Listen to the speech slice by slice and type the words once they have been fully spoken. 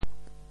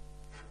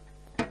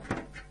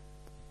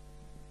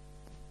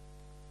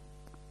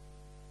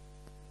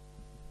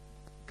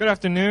Good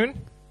afternoon.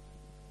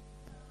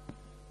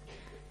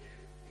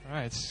 All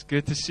right, it's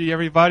good to see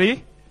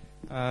everybody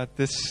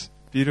this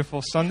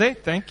beautiful Sunday.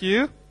 Thank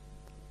you.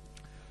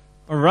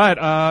 All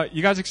right,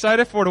 you guys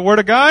excited for the Word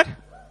of God?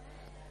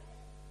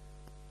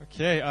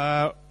 Okay,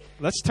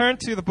 let's turn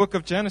to the book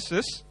of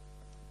Genesis.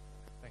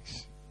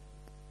 Thanks.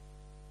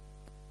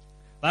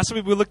 Last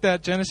week we looked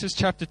at Genesis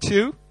chapter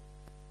 2.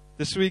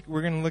 This week we're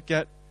going to look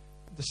at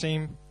the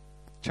same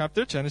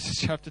chapter, Genesis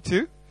chapter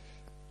 2.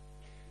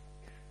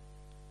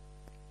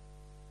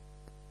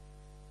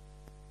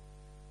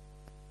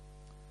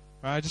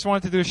 I just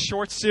wanted to do a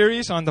short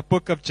series on the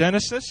book of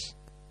Genesis.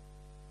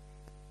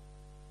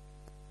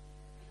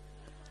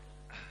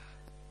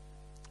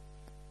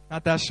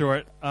 Not that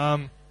short.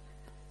 What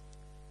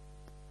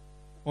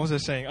was I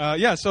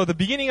saying? So the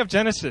beginning of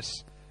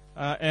Genesis.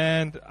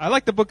 And I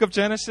like the book of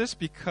Genesis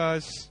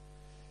because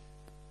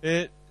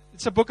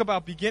it's a book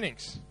about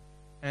beginnings.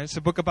 And it's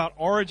a book about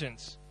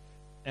origins.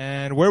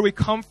 And where we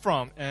come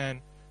from. And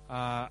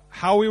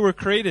how we were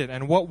created.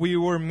 And what we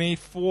were made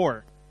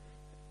for.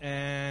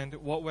 And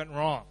what went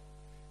wrong.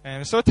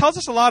 And so it tells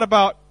us a lot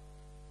about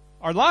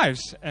our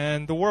lives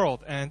and the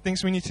world and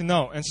things we need to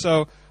know. And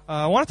so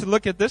I wanted to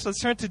look at this.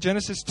 Let's turn to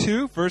Genesis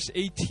 2, verse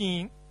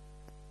 18.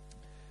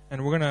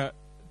 And we're going to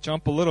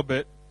jump a little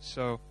bit.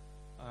 So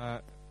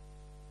I'm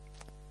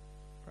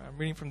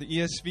reading from the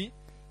ESV.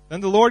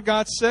 Then the Lord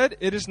God said,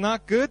 "It is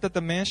not good that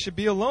the man should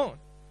be alone.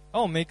 I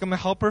will make him a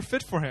helper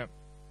fit for him."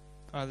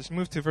 Let's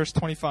move to verse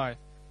 25.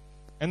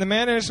 And the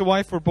man and his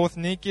wife were both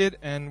naked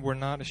and were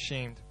not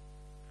ashamed.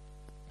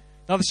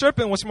 Now the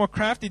serpent was more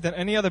crafty than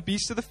any other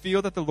beast of the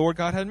field that the Lord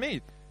God had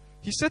made.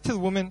 He said to the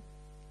woman,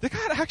 "Did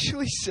God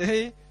actually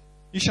say,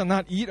 'You shall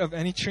not eat of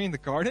any tree in the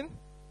garden'?"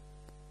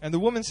 And the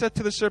woman said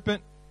to the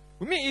serpent,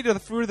 "We may eat of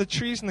the fruit of the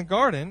trees in the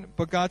garden,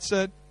 but God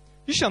said,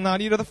 'You shall not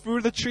eat of the fruit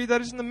of the tree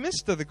that is in the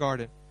midst of the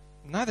garden,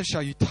 neither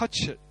shall you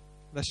touch it,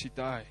 lest you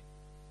die.'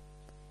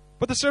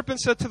 But the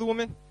serpent said to the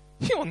woman,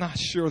 'You will not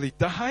surely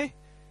die.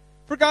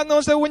 For God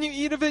knows that when you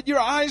eat of it,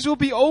 your eyes will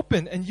be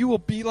opened, and you will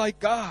be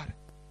like God,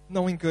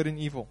 knowing good and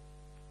evil.'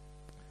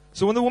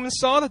 So when the woman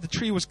saw that the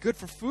tree was good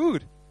for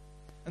food,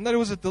 and that it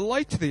was a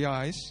delight to the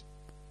eyes,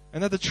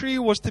 and that the tree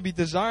was to be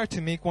desired to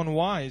make one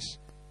wise,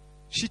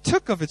 she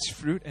took of its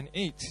fruit and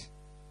ate.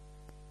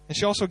 And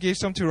she also gave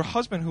some to her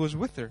husband who was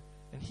with her,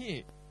 and he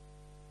ate.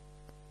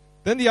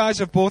 Then the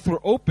eyes of both were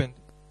opened,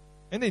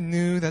 and they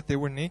knew that they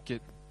were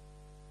naked.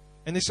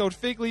 And they sewed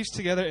fig leaves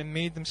together and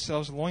made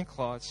themselves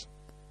loincloths.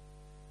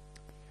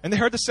 And they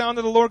heard the sound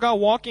of the Lord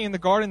God walking in the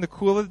garden in the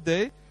cool of the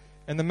day.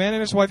 And the man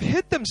and his wife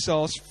hid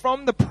themselves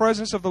from the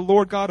presence of the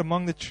Lord God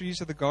among the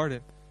trees of the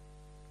garden.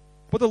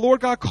 But the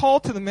Lord God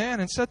called to the man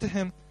and said to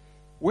him,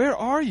 'Where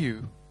are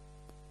you?'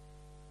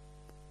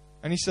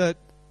 And he said,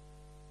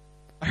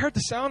 'I heard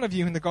the sound of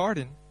you in the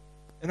garden,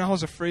 and I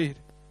was afraid,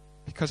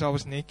 because I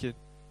was naked,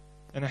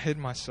 and I hid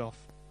myself.'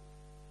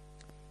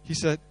 He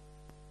said,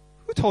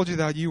 'Who told you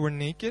that you were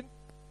naked?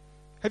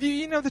 Have you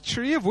eaten of the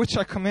tree of which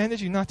I commanded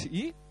you not to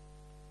eat?'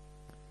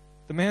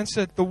 The man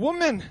said, 'The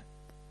woman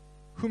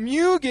whom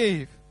you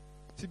gave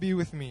to be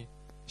with me,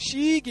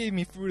 she gave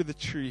me fruit of the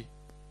tree,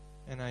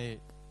 and I ate.'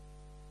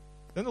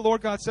 Then the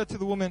Lord God said to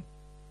the woman,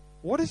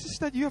 'What is this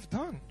that you have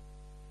done?'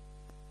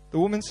 The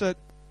woman said,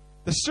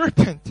 'The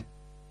serpent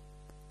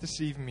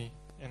deceived me,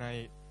 and I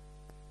ate.'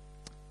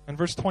 And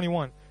verse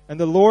 21, and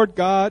the Lord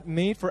God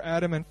made for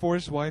Adam and for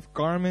his wife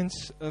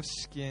garments of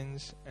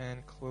skins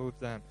and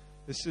clothed them."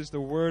 This is the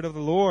word of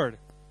the Lord.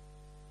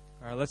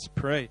 All right, let's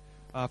pray.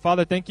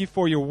 Father, thank you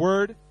for your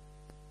word.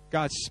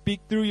 God,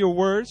 speak through your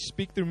words,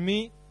 speak through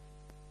me.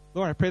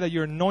 Lord, I pray that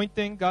your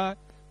anointing, God,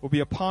 will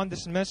be upon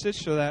this message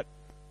so that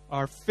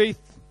our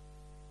faith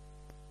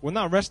will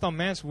not rest on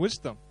man's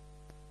wisdom,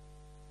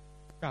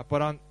 God,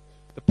 but on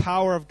the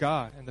power of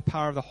God and the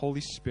power of the Holy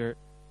Spirit.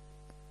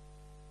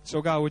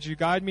 So, God, would you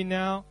guide me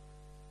now,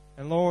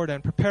 and Lord,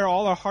 and prepare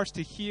all our hearts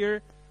to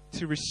hear,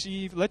 to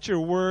receive. Let your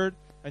word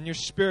and your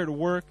spirit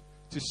work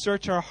to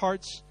search our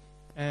hearts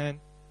and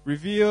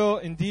reveal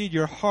indeed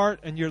your heart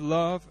and your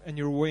love and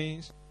your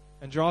ways,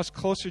 and draw us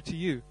closer to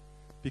you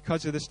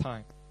because of this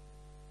time.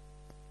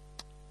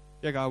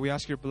 Yeah, God, we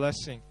ask your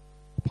blessing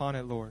upon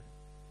it, Lord.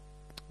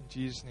 In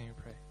Jesus' name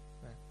we pray.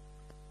 Amen.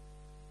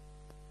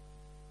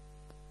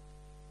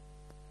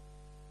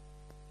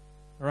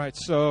 All right,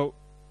 so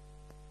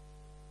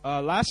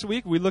last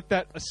week we looked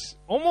at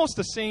almost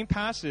the same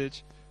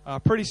passage,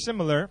 pretty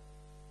similar,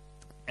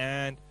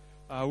 and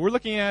we're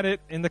looking at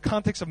it in the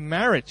context of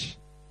marriage,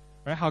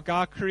 right? How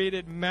God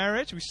created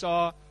marriage. We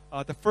saw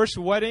the first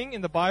wedding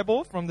in the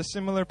Bible from the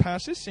similar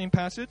passage, same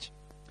passage.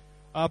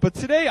 But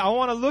today I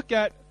want to look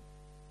at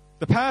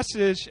the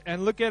passage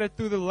and look at it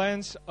through the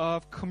lens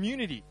of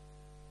community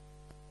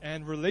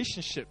and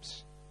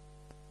relationships.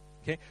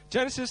 Okay,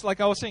 Genesis, like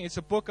I was saying, it's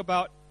a book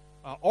about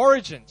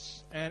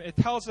origins, and it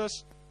tells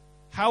us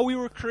how we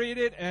were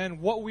created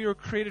and what we were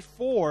created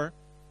for,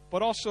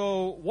 but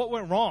also what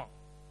went wrong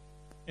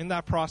in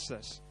that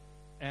process.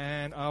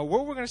 And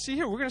what we're going to see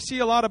here, we're going to see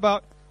a lot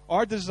about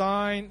our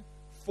design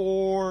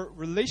for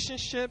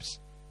relationships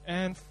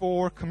and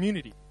for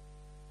community.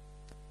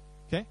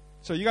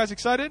 So you guys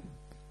excited?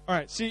 All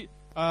right. See,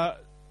 the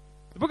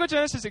book of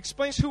Genesis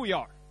explains who we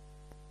are,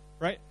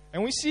 right?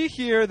 And we see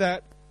here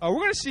that we're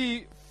going to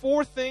see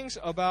 4 things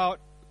about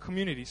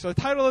community. So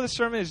the title of the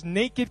sermon is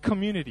Naked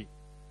Community,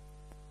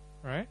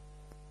 right?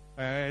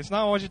 It's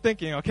not what you're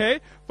thinking, okay?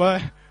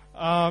 But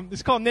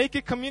it's called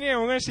Naked Community, and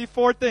we're going to see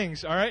 4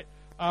 things, all right?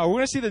 We're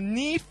going to see the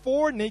need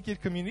for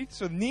naked community,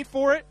 so the need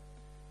for it,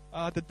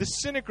 the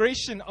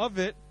disintegration of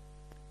it,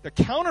 the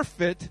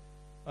counterfeit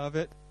of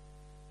it,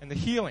 and the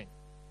healing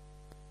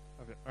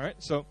of it, all right?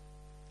 So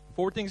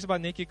 4 things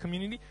about naked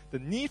community: the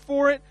need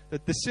for it, the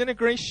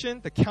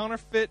disintegration, the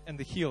counterfeit, and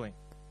the healing.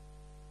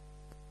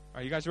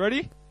 Are you guys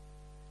ready?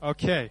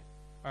 Okay.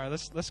 All right,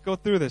 let's go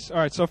through this. All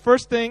right, so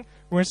first thing,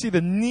 we're going to see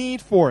the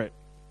need for it,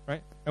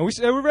 right? And we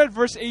read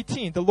verse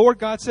 18. The Lord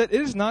God said,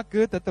 "It is not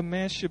good that the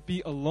man should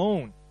be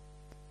alone."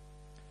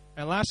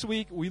 And last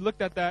week, we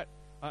looked at that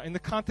in the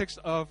context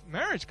of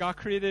marriage. God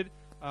created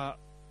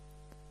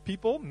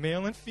people,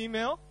 male and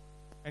female,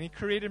 and He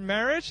created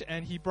marriage,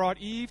 and He brought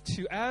Eve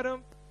to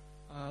Adam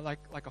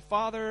like a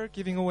father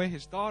giving away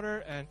his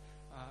daughter, and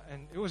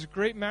it was a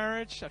great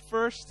marriage at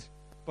first.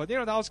 But,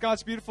 that was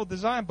God's beautiful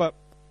design. But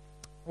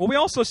what we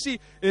also see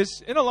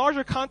is, in a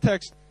larger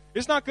context,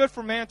 it's not good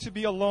for man to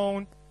be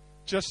alone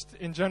just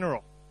in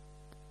general.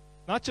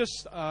 Not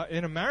just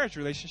in a marriage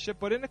relationship,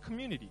 but in a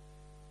community.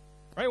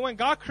 Right? When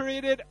God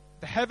created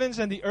the heavens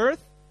and the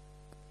earth,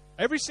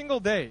 every single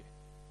day,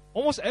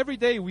 almost every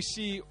day, we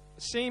see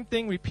the same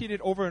thing repeated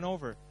over and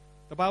over.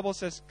 The Bible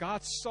says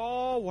God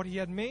saw what He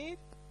had made,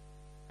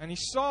 and He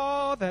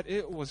saw that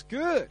it was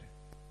good.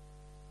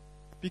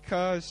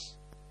 Because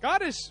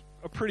God is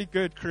a pretty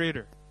good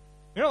creator.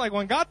 Like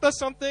when God does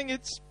something,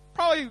 it's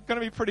probably going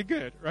to be pretty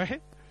good,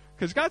 right?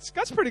 Because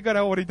God's pretty good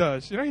at what He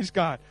does. He's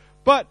God.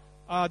 But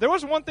there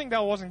was one thing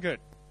that wasn't good.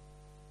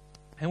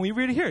 And we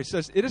read it here. It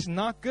says, "It is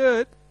not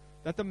good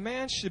that the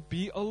man should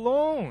be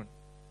alone."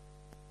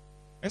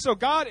 And so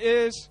God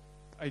is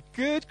a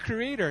good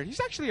creator.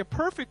 He's actually a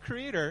perfect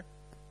creator.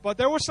 But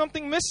there was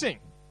something missing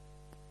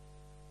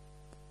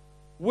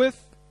with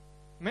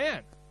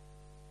man.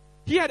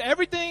 He had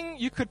everything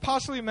you could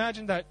possibly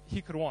imagine that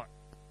he could want.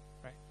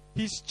 Right?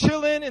 He's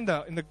chilling in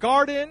the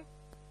garden.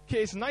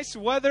 Okay, it's nice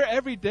weather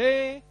every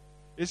day.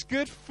 It's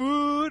good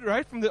food,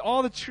 right, from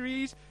all the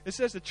trees. It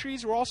says the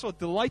trees were also a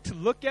delight to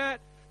look at.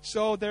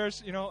 So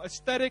there's,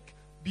 aesthetic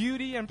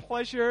beauty and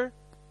pleasure.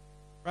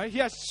 Right? He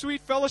has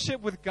sweet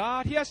fellowship with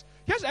God. He has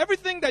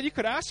everything that you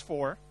could ask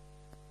for.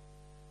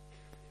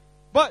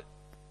 But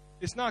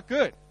it's not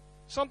good.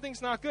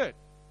 Something's not good.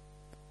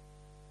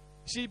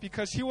 See,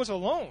 because he was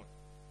alone.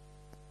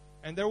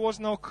 And there was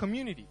no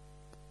community.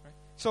 Right?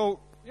 So,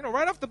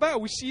 right off the bat,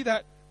 we see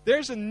that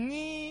there's a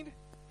need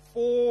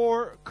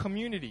for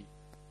community.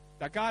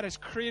 That God has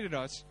created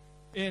us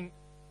in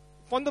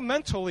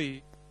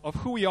fundamentally of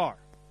who we are.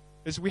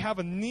 Is we have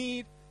a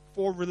need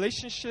for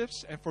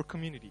relationships and for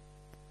community.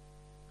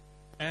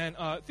 And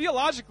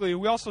theologically,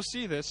 we also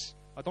see this.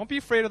 Don't be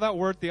afraid of that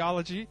word,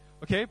 theology.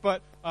 Okay,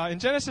 but in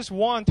Genesis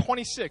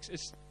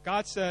 1:26,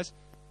 God says,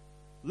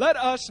 "Let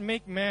us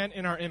make man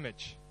in our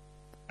image,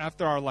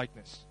 after our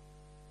likeness."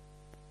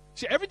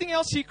 See, everything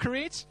else He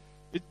creates,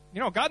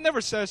 God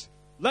never says,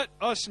 "Let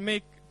us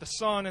make the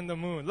sun and the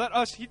moon." Let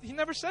us. He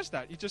never says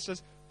that. He just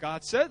says,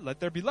 "God said, let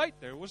there be light."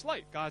 There was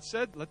light. God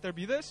said, "Let there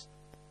be this."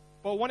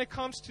 But when it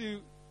comes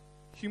to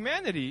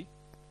humanity,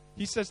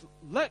 He says,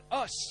 "Let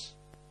us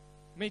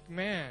make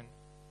man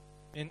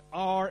in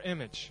our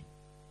image."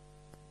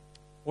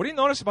 What do you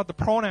notice about the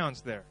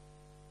pronouns there?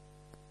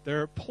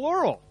 They're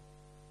plural.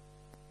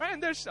 Right?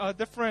 And there's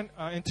different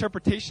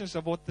interpretations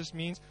of what this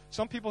means.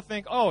 Some people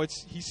think,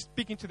 He's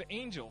speaking to the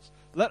angels.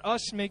 Let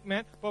us make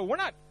man. But we're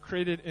not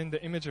created in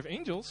the image of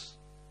angels.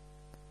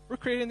 We're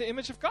created in the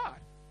image of God.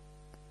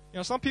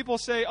 Some people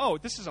say,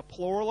 this is a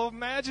plural of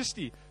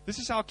majesty. This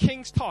is how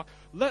kings talk.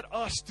 Let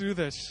us do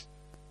this.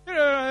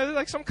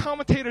 Like some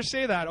commentators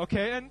say that,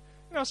 okay? And,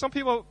 some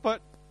people,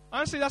 but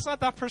honestly, that's not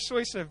that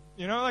persuasive.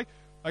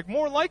 Like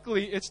more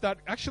likely, it's that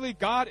actually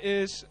God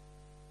is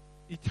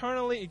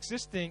eternally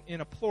existing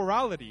in a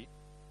plurality,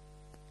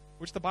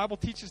 which the Bible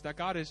teaches that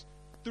God is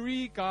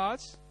 3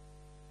 gods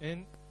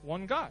in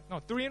one God. No,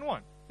 3 in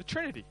 1. The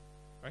Trinity.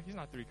 Right? He's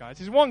not 3 gods.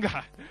 He's 1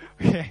 God.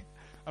 Okay.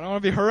 I don't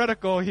want to be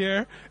heretical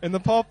here in the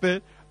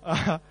pulpit.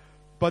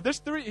 But there's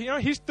 3,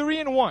 He's 3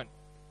 in 1.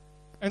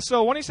 And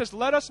so when He says,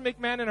 "Let us make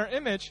man in our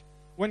image,"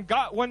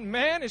 when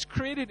man is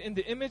created in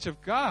the image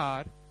of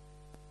God,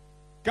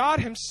 God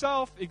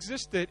Himself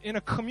existed in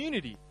a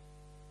community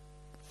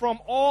from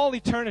all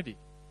eternity.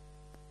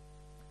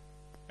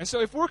 And so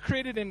if we're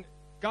created in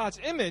God's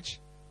image,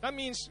 that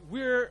means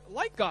we're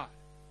like God.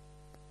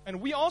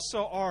 And we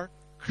also are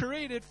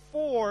created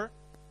for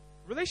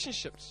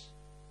relationships,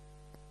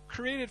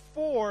 created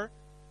for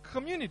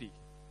community.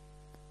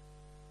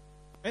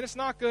 And it's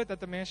not good that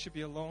the man should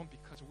be alone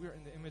because we're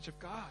in the image of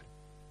God.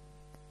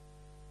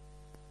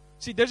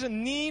 See, there's a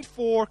need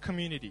for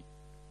community.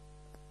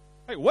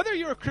 Right? Whether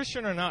you're a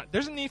Christian or not,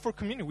 there's a need for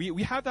community.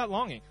 We have that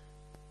longing.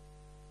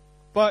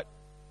 But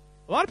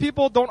A lot of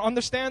people don't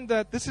understand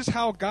that this is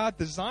how God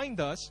designed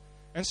us.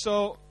 And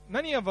so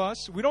many of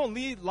us, we don't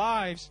lead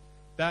lives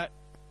that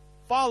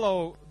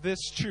follow this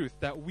truth,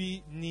 that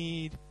we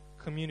need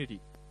community.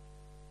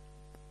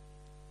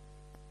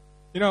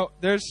 You know,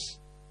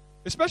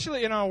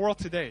 especially in our world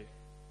today,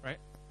 right?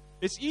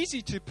 It's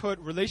easy to put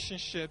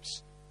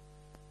relationships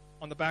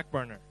on the back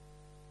burner.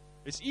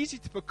 It's easy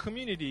to put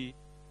community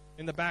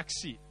in the back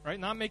seat, right?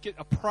 Not make it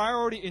a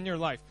priority in your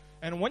life.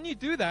 And when you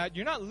do that,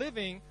 you're not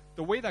living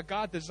the way that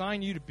God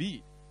designed you to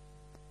be.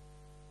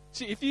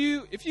 See, if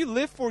you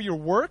live for your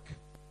work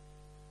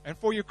and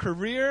for your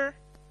career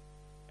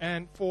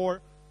and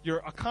for your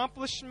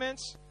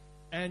accomplishments,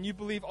 and you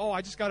believe, oh,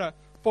 I just got to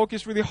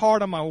focus really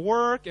hard on my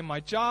work and my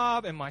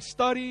job and my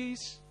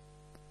studies,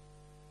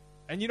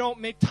 and you don't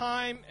make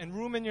time and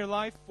room in your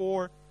life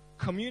for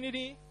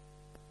community,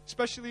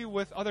 especially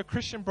with other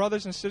Christian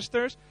brothers and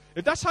sisters,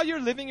 if that's how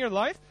you're living your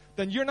life,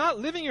 then you're not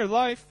living your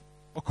life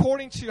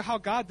according to how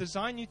God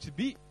designed you to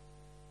be.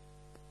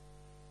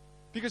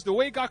 Because the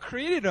way God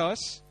created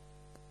us,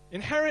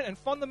 inherent and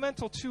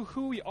fundamental to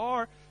who we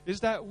are,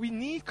 is that we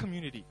need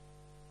community.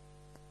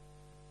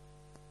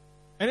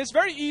 And it's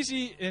very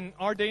easy in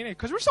our day and age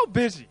because we're so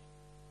busy,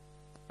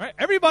 right?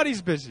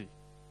 Everybody's busy.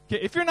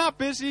 Okay, if you're not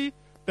busy,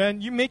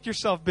 then you make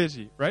yourself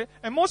busy, right?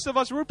 And most of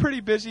us, we're pretty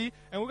busy,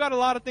 and we've got a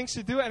lot of things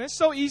to do. And it's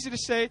so easy to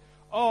say,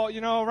 oh,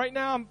 you know, right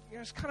now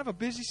it's kind of a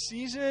busy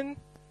season.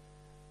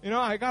 You know,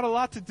 I got a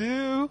lot to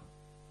do.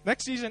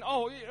 Next season,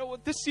 oh, you know,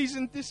 this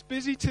season, this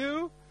busy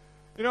too.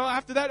 You know,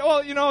 after that,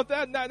 oh, you know,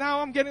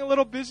 now I'm getting a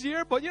little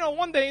busier. But, you know,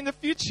 one day in the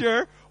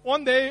future,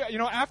 you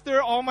know,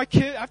 after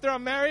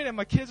I'm married and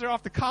my kids are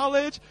off to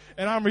college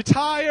and I'm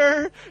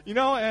retired, you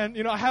know, and,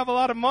 you know, I have a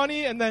lot of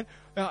money. And then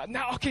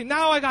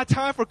now I got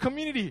time for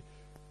community.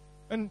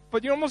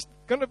 But you're almost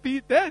going to be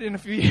dead in a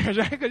few years,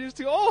 right? Because you're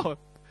too old.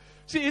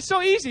 See, it's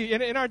so easy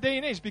in our day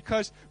and age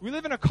because we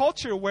live in a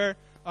culture where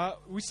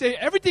we say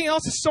everything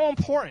else is so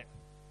important.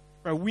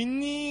 Right? We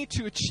need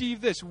to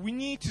achieve this. We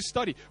need to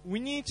study. We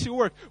need to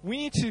work.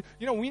 We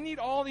need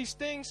all these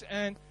things.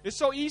 And it's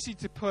so easy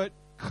to put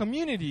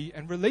community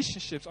and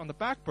relationships on the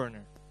back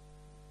burner.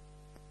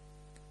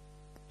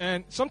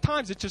 And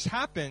sometimes it just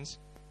happens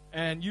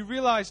and you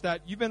realize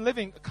that you've been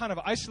living a kind of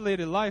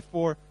isolated life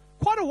for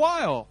quite a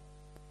while.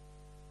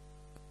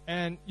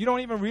 And you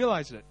don't even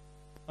realize it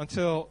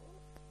until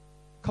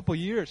a couple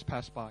years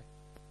pass by.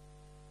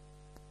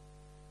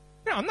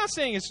 You know, I'm not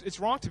saying it's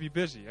wrong to be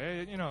busy.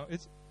 You know,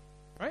 it's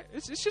right.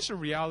 It's just a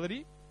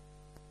reality.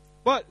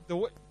 But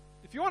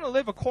if you want to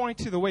live according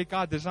to the way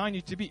God designed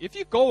you to be, if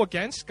you go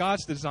against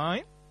God's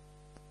design,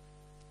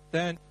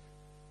 then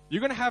you're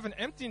going to have an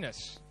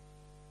emptiness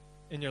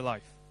in your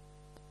life.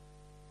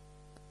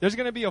 There's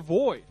going to be a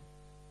void,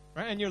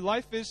 right? And your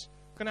life is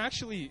going to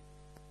actually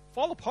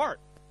fall apart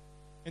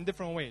in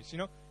different ways. You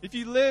know, if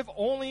you live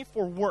only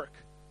for work,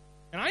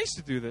 and I used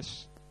to do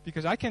this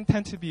because I can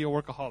tend to be a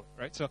workaholic,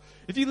 right? So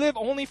if you live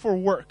only for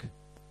work,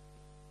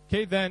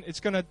 okay, then it's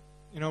going to,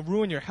 you know,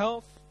 ruin your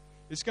health.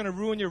 It's going to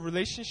ruin your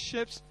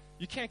relationships.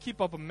 You can't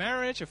keep up a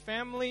marriage, a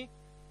family,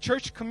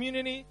 church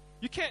community.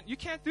 You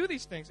can't do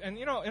these things. And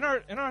you know, in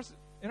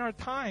our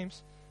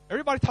times,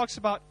 everybody talks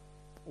about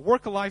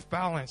work-life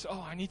balance.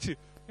 Oh, I need to.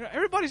 You know,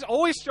 everybody's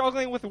always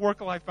struggling with the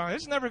work-life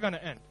balance. It's never going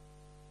to end,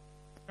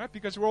 right?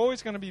 Because we're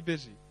always going to be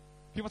busy.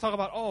 People talk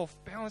about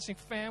balancing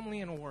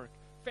family and work,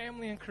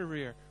 family and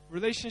career,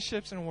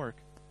 relationships and work.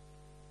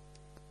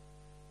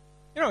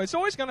 You know, it's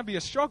always going to be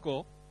a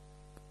struggle.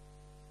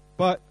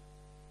 But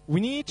we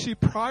need to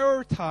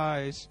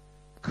prioritize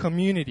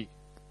community,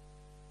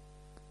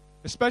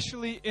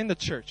 especially in the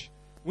church.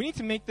 We need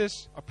to make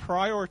this a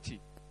priority.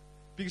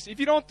 Because if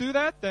you don't do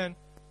that, then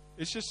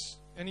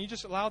you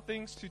just allow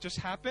things to just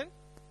happen.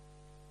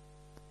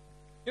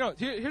 You know,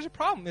 here's a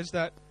problem is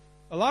that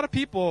a lot of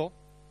people,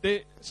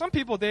 they're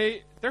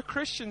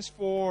Christians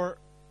for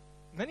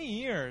many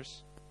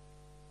years,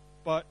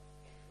 but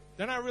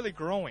they're not really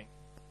growing.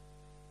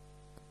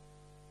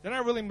 They're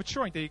not really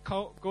maturing. They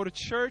go to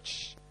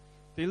church.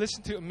 They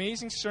listen to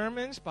amazing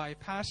sermons by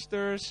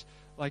pastors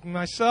like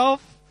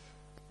myself,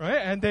 right?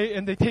 And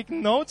they take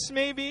notes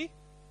maybe.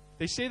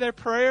 They say their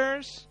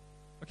prayers.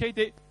 Okay,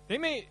 they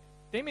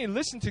may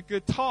listen to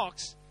good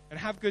talks and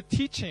have good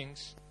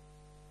teachings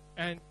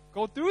and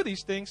go through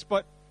these things,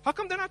 but how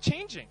come they're not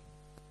changing?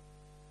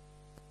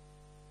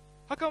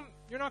 How come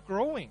you're not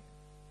growing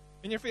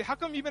in your faith? How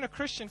come you've been a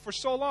Christian for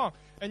so long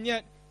and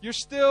yet you're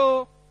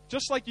still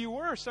just like you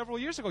were several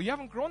years ago? You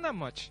haven't grown that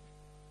much.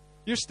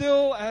 You're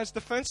still as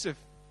defensive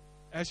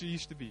as you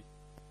used to be.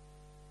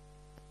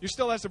 You're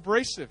still as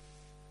abrasive.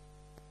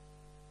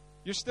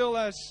 You're still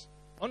as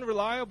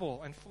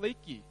unreliable and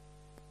flaky.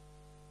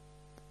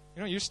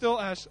 You know, you're still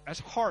as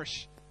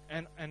harsh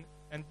and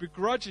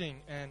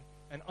begrudging and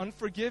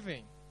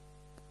unforgiving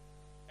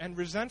and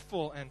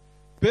resentful and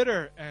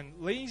bitter and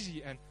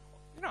lazy and,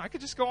 you know, I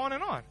could just go on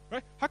and on,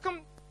 right? How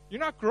come you're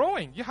not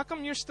growing? How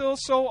come you're still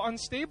so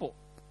unstable,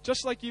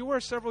 just like you were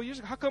several years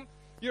ago? How come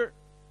you're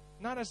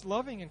not as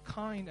loving and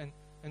kind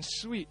and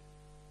sweet?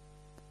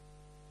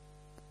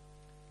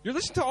 You're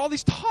listening to all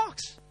these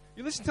talks.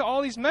 You listen to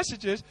all these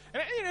messages.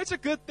 And it's a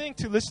good thing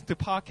to listen to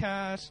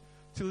podcasts,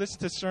 to listen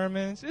to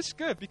sermons. It's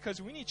good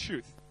because we need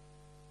truth.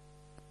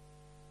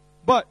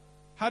 But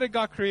how did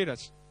God create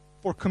us?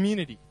 For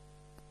community.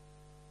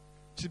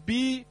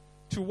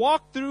 To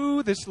walk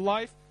through this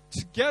life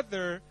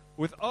together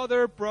with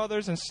other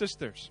brothers and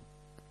sisters.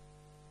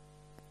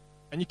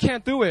 And you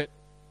can't do it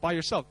by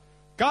yourself.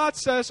 God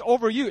says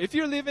over you, if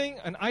you're living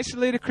an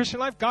isolated Christian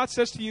life, God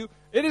says to you,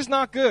 it is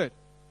not good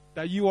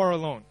that you are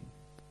alone.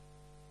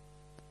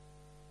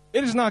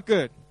 It is not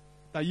good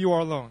that you are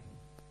alone.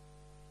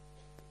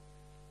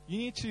 You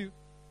need to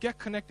get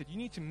connected. You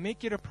need to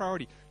make it a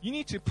priority. You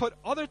need to put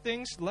other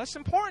things less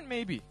important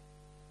maybe.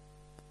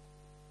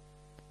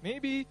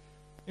 Maybe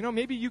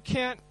you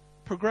can't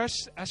progress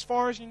as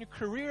far as in your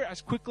career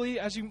as quickly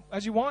as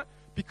you want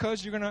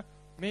because you're going to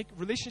make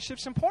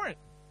relationships important.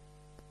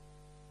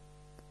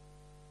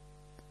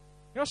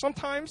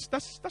 Sometimes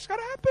that's got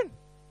to happen.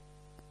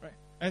 Right?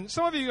 And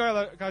some of you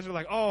guys are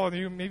like, oh,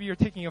 maybe you're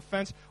taking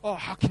offense. Oh,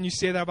 how can you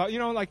say that about,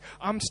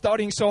 I'm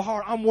studying so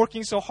hard. I'm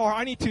working so hard.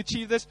 I need to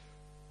achieve this.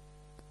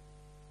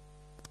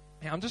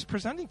 And I'm just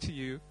presenting to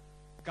you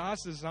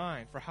God's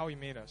design for how He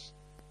made us.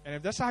 And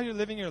if that's how you're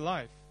living your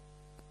life,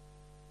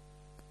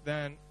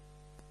 then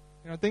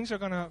things are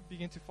going to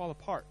begin to fall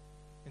apart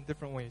in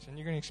different ways, and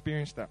you're going to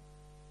experience that.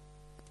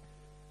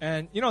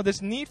 And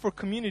this need for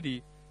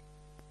community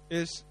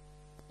is,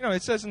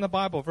 it says in the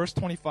Bible, verse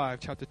 25,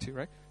 chapter 2,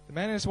 right? The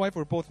man and his wife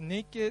were both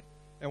naked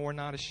and were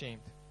not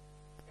ashamed.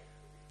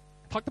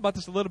 I talked about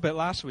this a little bit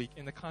last week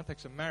in the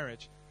context of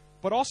marriage,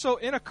 but also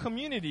in a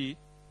community.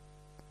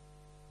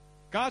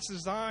 God's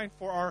design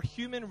for our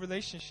human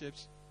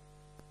relationships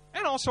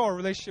and also our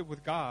relationship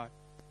with God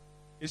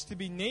is to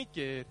be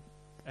naked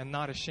and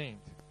not ashamed.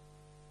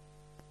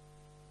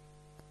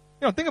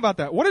 Think about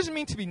that. What does it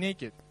mean to be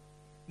naked?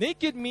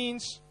 Naked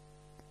means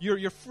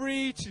you're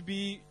free to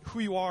be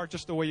who you are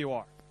just the way you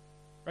are.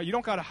 Right? You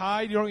don't got to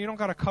hide. You don't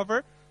got to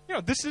cover.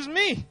 This is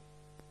me.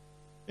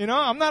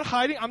 I'm not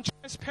hiding. I'm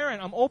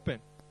transparent. I'm open.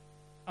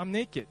 I'm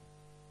naked.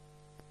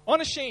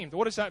 Unashamed.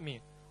 What does that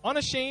mean?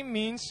 Unashamed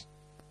means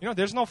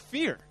there's no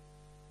fear.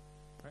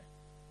 Right?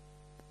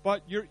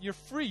 But you're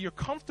free. You're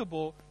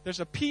comfortable. There's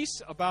a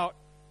peace about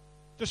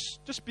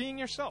just being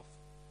yourself.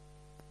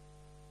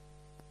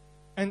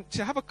 And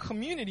to have a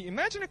community,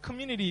 imagine a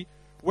community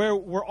where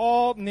we're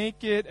all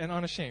naked and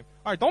unashamed.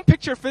 All right, don't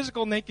picture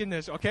physical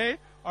nakedness, okay?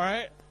 All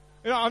right?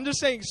 I'm just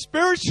saying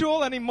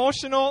spiritual and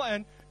emotional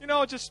and,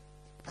 just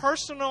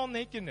personal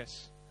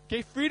nakedness.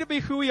 Okay, free to be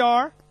who we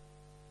are.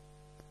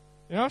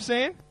 You know what I'm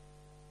saying?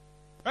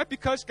 Right?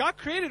 Because God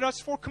created us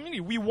for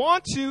community. We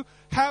want to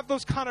have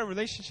those kind of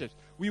relationships.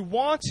 We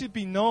want to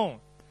be known.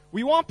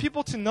 We want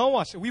people to know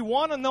us. We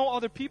want to know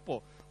other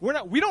people.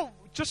 We don't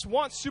just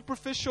want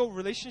superficial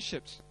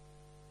relationships.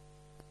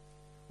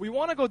 We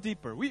want to go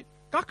deeper.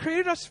 God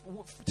created us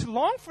to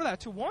long for that,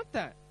 to want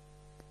that.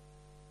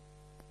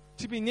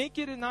 To be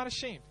naked and not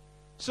ashamed.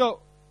 So,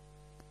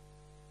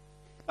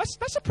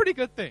 that's a pretty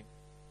good thing.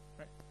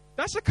 Right?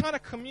 That's the kind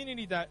of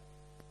community that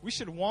we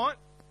should want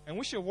and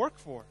we should work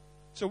for.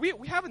 So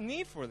we have a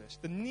need for this.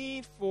 The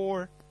need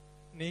for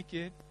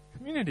naked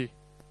community.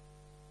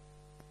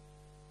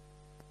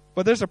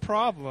 But there's a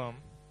problem.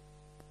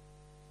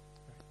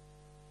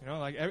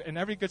 Like in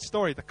every good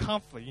story, the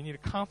conflict. You need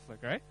a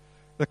conflict, right?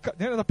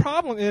 The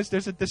problem is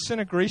there's a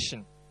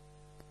disintegration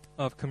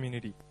of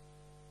community.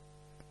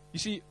 You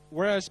see,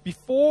 whereas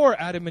before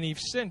Adam and Eve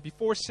sinned,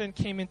 before sin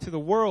came into the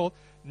world,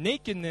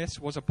 nakedness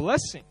was a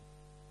blessing.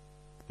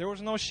 There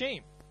was no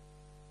shame.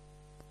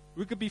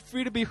 We could be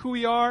free to be who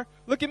we are.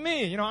 Look at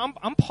me.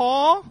 I'm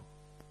Paul.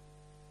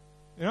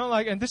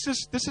 And this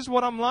is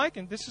what I'm like,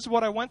 and this is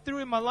what I went through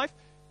in my life.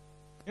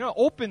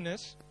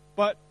 Openness.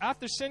 But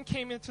after sin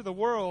came into the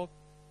world,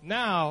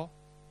 now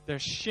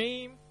there's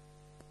shame,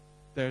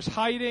 there's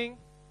hiding,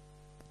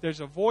 there's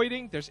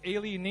avoiding, there's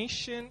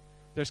alienation,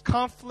 there's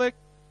conflict.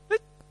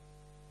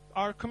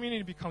 Our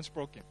community becomes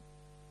broken.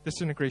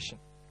 Disintegration.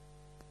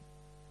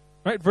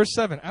 Right? Verse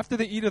 7. After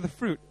they eat of the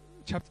fruit,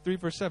 chapter 3,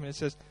 verse 7, it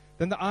says,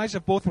 then the eyes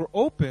of both were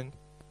opened,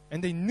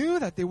 and they knew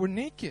that they were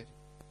naked.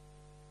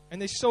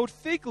 And they sewed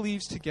fig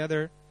leaves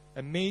together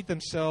and made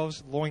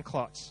themselves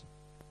loincloths.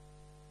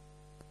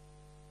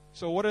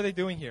 So what are they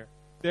doing here?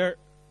 They're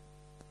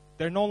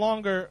no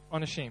longer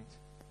unashamed.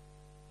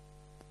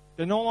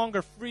 They're no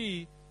longer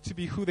free to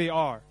be who they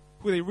are,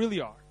 who they really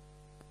are.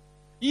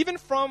 Even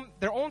from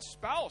their own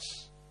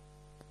spouse.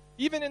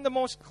 Even in the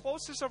most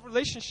closest of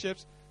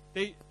relationships,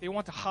 they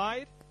want to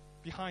hide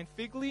behind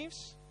fig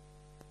leaves.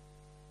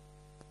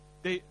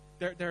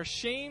 They're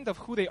ashamed of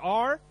who they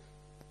are.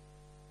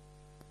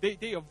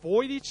 They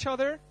avoid each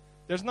other.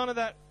 There's none of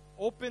that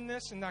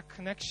openness and that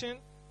connection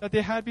that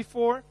they had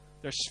before.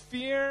 There's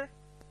fear.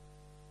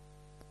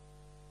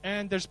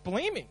 And there's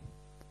blaming.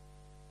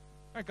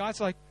 Right,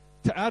 God's like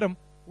to Adam,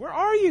 where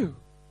are you?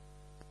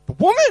 The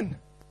woman!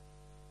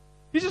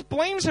 He just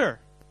blames her.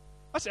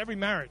 That's every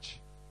marriage.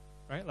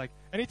 Right? Like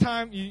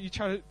anytime you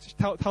try to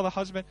tell the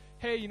husband,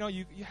 hey,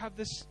 you have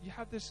this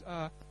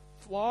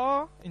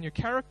flaw in your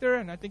character,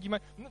 and I think you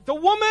might, the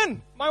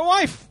woman, my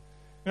wife.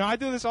 I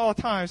do this all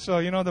the time,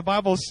 so, the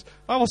Bible's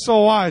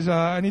so wise.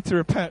 I need to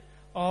repent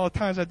all the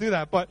times I do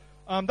that. But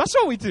that's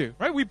what we do,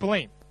 right? We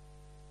blame.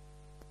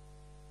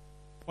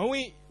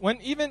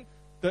 When even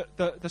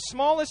the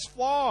smallest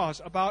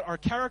flaws about our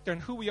character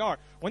and who we are,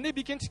 when they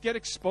begin to get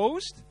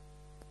exposed,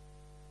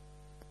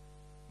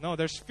 no,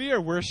 there's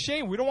fear. We're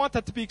ashamed. We don't want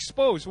that to be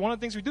exposed. One of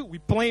the things we do, we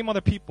blame other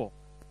people.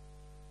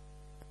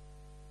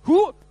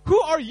 Who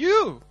are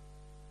you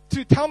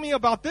to tell me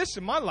about this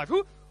in my life?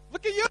 Look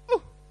at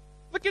you.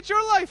 Look at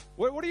your life.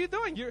 What are you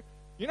doing?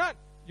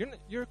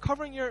 You're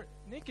covering your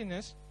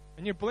nakedness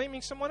and you're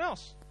blaming someone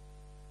else.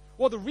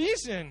 Well, the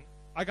reason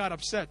I got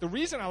upset, the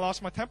reason I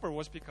lost my temper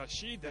was because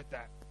she did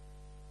that.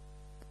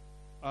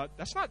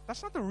 That's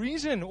not the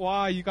reason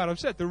why you got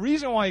upset. The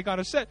reason why you got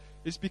upset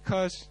is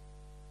because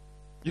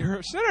you're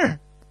a sinner.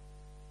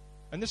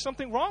 And there's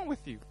something wrong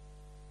with you.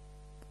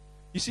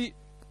 You see,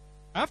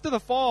 after the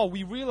fall,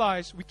 we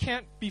realize we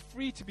can't be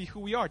free to be who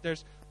we are.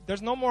 There's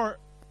no more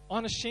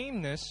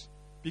unashamedness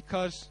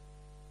because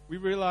we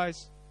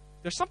realize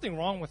there's something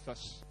wrong with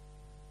us.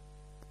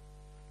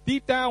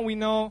 Deep down, we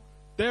know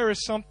there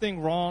is something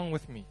wrong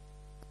with me.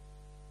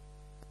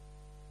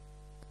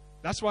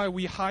 That's why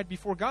we hide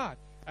before God.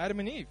 Adam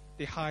and Eve,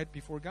 they hide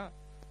before God.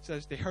 It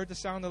says they heard the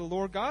sound of the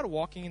Lord God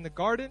walking in the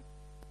garden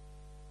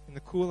in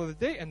the cool of the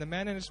day, and the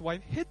man and his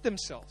wife hid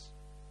themselves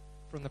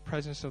from the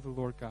presence of the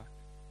Lord God.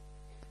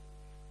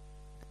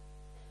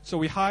 So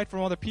we hide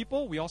from other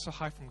people, we also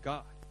hide from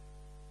God.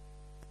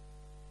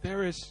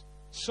 There is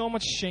so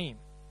much shame.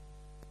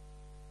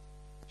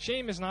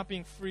 Shame is not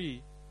being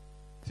free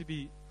to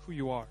be who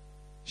you are.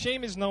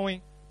 Shame is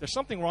knowing there's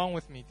something wrong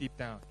with me deep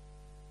down.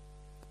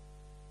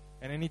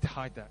 And I need to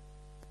hide that.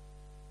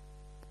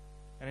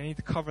 And I need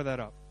to cover that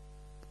up.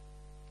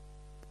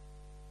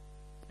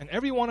 And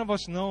every one of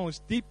us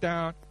knows deep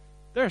down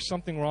there's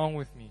something wrong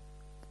with me.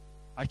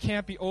 I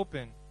can't be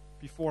open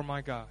before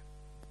my God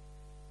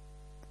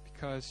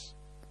because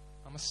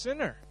I'm a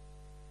sinner.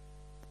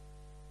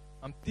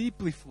 I'm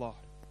deeply flawed.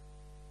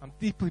 I'm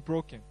deeply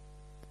broken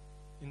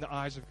in the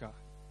eyes of God.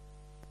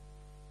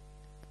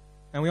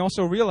 And we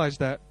also realize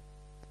that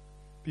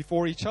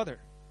before each other.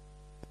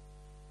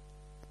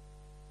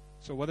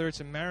 So whether it's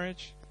in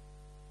marriage,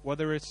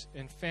 whether it's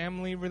in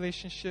family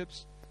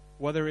relationships,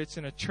 whether it's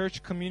in a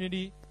church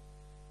community,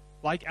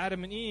 like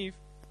Adam and Eve,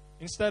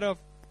 instead of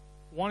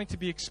wanting to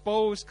be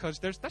exposed, because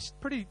that's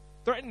pretty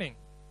threatening.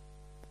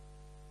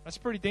 That's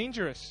pretty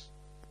dangerous.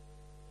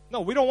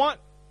 No, we don't want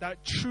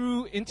that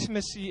true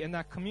intimacy in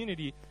that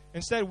community.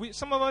 Instead,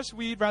 some of us,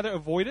 we'd rather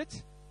avoid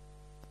it,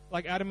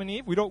 like Adam and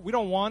Eve. We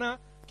don't want to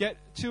get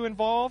too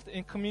involved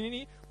in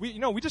community. We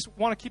just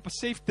want to keep a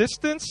safe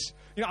distance.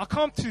 I'll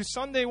come to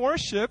Sunday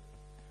worship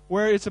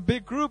where it's a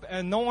big group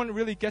and no one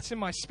really gets in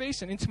my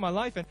space and into my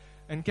life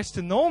and gets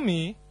to know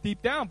me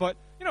deep down. But,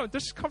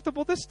 there's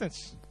comfortable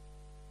distance.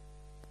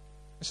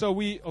 So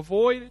we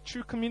avoid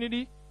true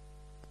community.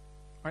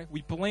 Right?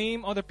 We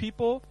blame other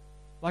people,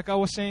 like I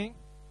was saying.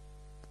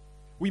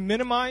 We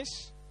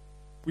minimize.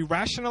 We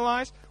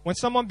rationalize. When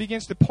someone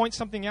begins to point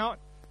something out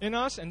in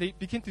us and they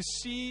begin to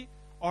see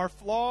our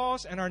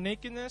flaws and our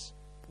nakedness,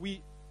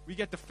 we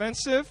get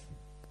defensive.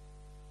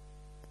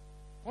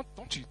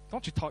 Don't you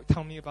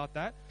tell me about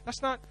that.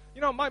 That's not,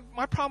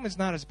 my problem is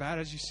not as bad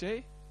as you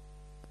say.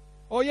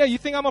 Oh yeah, you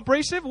think I'm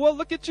abrasive? Well,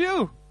 look at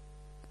you.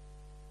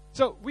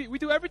 So we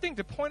do everything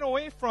to point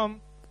away from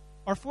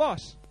our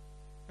flaws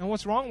and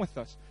what's wrong with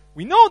us.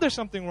 We know there's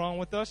something wrong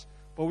with us,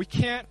 but we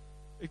can't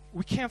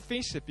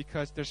face it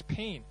because there's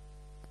pain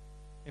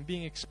in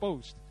being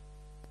exposed.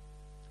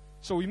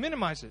 So we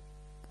minimize it.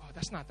 Oh,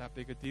 that's not that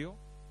big a deal.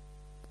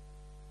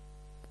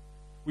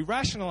 We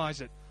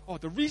rationalize it. Oh,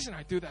 the reason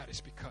I do that is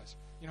because,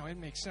 it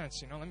makes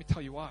sense. Let me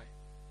tell you why.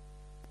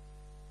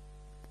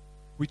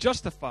 We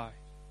justify.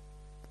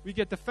 We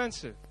get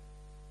defensive.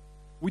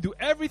 We do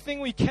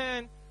everything we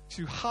can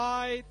to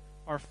hide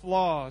our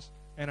flaws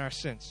and our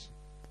sins.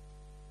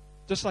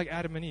 Just like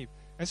Adam and Eve.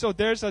 And so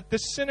there's a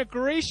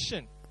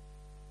disintegration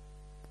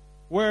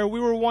where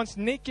we were once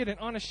naked and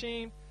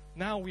unashamed.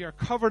 Now we are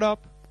covered up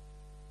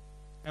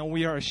and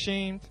we are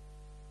ashamed.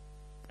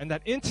 And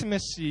that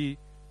intimacy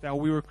that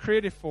we were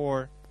created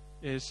for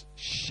is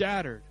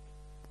shattered.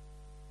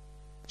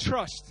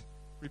 Trust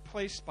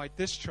replaced by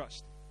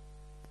distrust.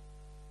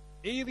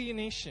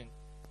 Alienation,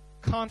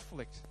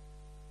 conflict.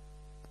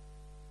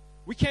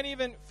 We can't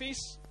even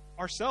face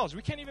ourselves.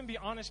 We can't even be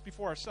honest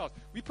before ourselves.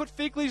 We put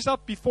fig leaves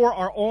up before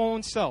our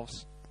own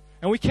selves.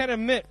 And we can't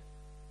admit,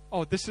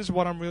 oh, this is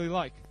what I'm really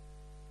like.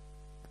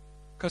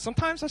 Because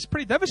sometimes that's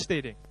pretty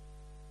devastating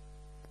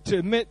to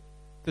admit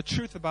the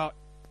truth about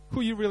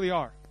who you really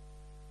are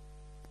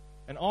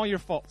and all your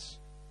faults.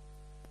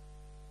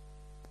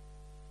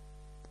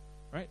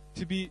 Right?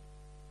 To be,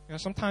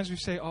 sometimes we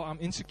say, oh, I'm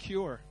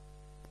insecure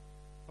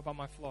about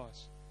my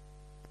flaws.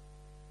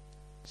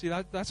 See,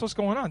 that's what's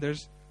going on.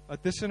 There's a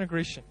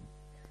disintegration.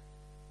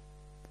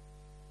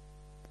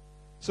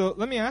 So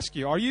let me ask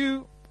you, are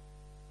you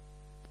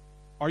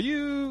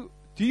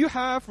Do you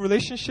have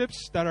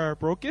relationships that are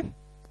broken?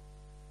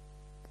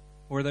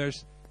 Where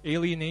there's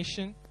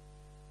alienation?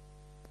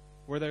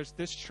 Where there's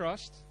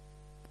distrust?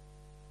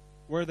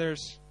 Where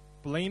there's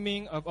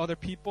blaming of other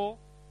people?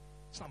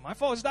 It's not my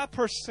fault. It's that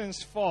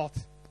person's fault.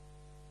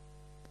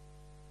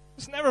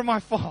 It's never my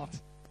fault.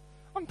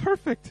 I'm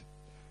perfect.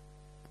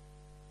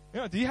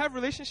 Do you have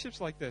relationships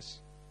like this?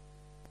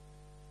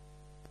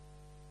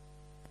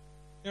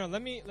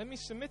 Let me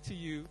submit to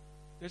you.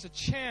 There's a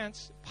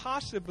chance,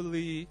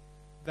 possibly,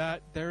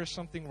 that there is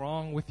something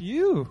wrong with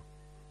you.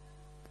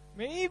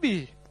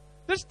 Maybe.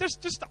 There's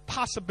just a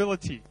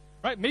possibility,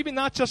 right? Maybe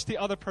not just the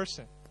other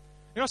person.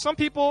 Some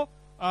people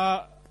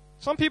got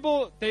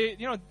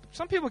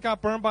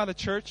burned by the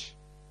church.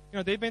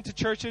 They've been to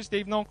churches,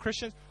 they've known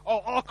Christians. Oh,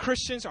 all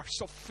Christians are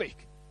so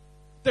fake.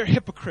 They're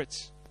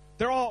hypocrites.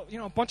 They're all,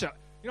 a bunch of,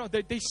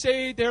 they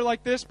say they're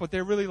like this, but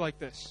they're really like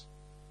this.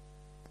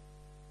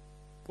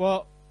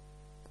 Well,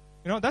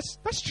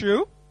 that's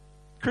true.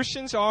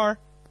 Christians are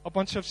a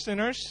bunch of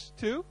sinners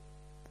too.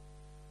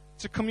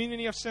 It's a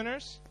community of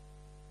sinners.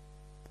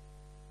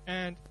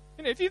 And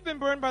if you've been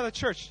burned by the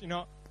church,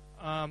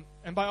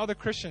 and by other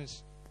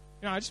Christians,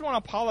 I just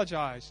want to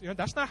apologize.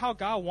 That's not how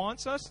God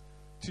wants us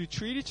to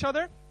treat each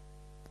other.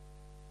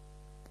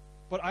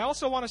 But I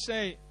also want to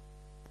say,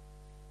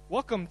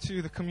 welcome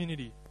to the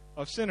community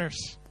of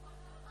sinners.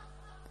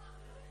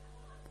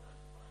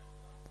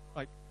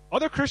 Like,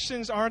 other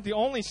Christians aren't the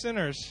only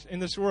sinners in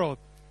this world.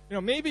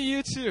 Maybe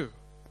you too.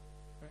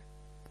 Right?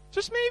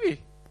 Just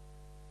maybe.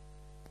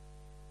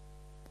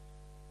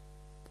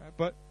 Right?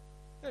 But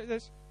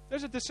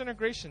there's a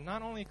disintegration,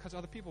 not only because of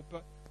other people,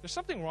 but there's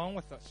something wrong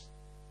with us.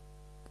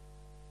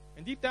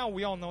 And deep down,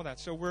 we all know that.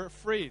 So we're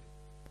afraid.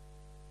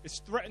 It's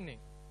threatening.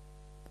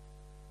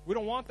 We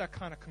don't want that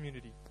kind of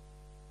community.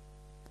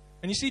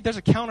 And you see, there's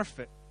a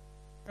counterfeit.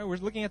 Right? We're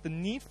looking at the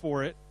need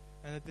for it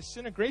and the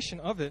disintegration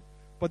of it,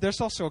 but there's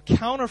also a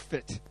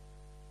counterfeit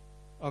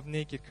of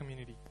naked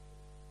community.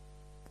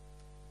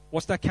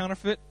 What's that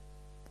counterfeit?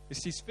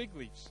 It's these fig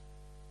leaves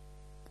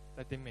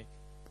that they make.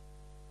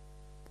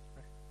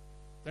 Right?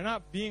 They're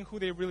not being who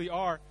they really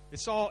are.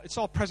 It's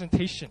all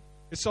presentation.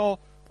 It's all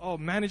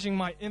managing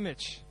my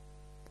image.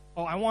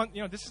 Oh, I want,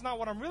 this is not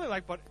what I'm really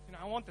like, but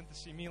I want them to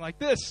see me like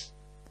this.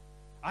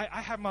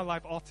 I have my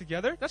life all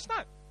together. That's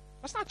not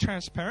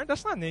transparent.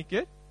 That's not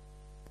naked.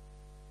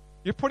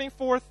 You're putting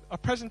forth a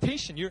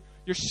presentation. You're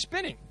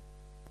spinning.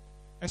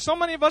 And so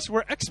many of us,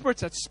 we're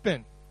experts at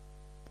spin.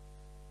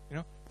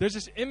 There's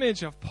this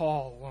image of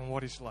Paul and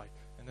what he's like.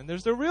 And then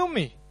there's the real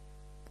me.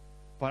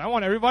 But I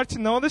want everybody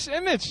to know this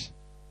image.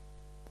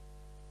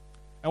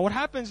 And what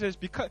happens is,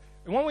 because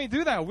when we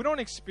do that, we don't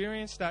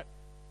experience that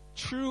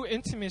true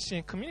intimacy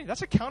and community.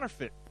 That's a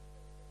counterfeit.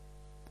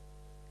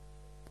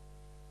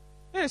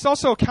 And it's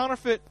also a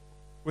counterfeit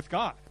with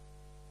God.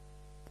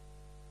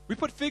 We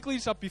put fig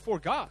leaves up before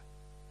God.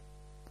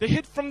 They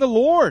hid from the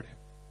Lord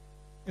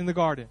in the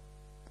garden.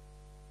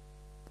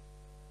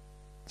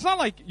 It's not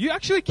like you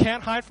actually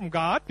can't hide from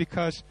God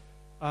because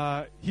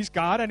He's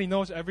God and He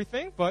knows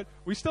everything, but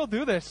we still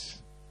do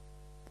this.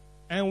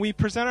 And we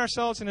present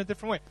ourselves in a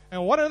different way.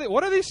 And what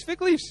are these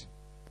fig leaves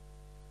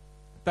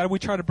that we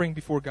try to bring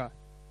before God?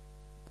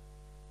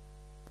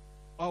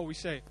 Oh, we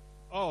say,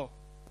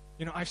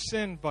 I've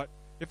sinned, but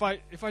if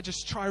I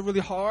just try really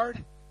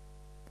hard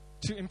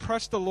to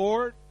impress the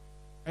Lord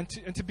and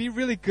to be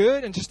really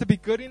good and just to be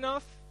good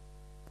enough,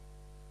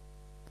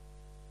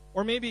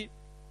 or maybe,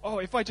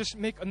 if I just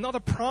make another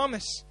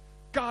promise,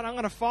 God, I'm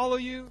going to follow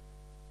you,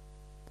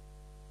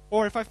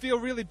 or if I feel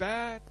really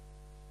bad,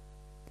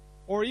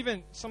 or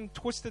even some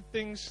twisted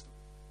things,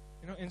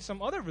 in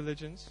some other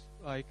religions,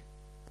 like,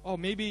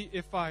 maybe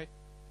if I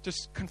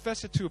just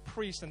confess it to a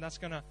priest, and that's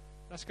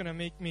gonna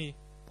make me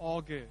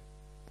all good.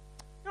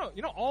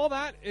 All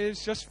that is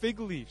just fig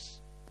leaves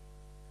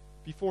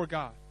before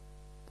God.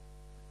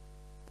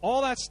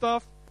 All that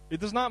stuff, it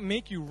does not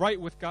make you right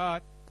with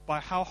God by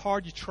how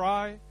hard you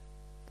try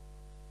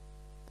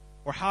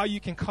or how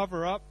you can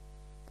cover up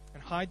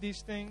and hide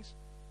these things.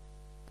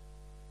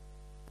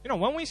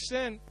 When we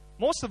sin,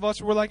 most of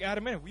us, we're like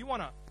Adam and Eve. We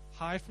want to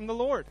hide from the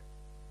Lord.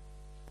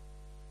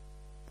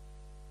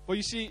 But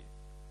you see,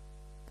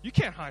 you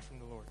can't hide from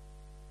the Lord.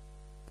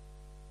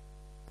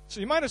 So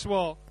you might as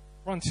well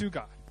run to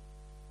God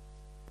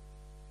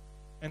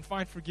and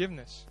find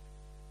forgiveness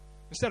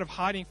instead of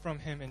hiding from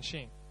Him in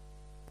shame.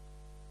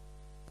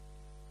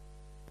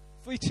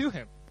 Flee to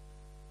Him.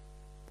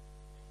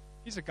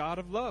 He's a God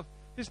of love.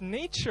 His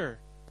nature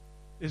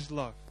is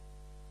love.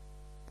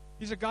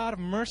 He's a God of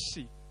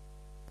mercy,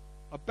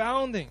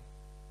 abounding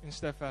in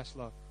steadfast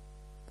love.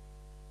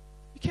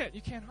 You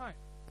can't hide.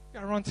 You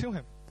gotta run to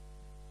Him.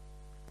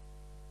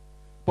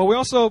 But we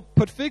also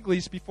put fig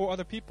leaves before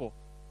other people.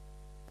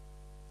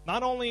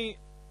 Not only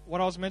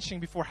what I was mentioning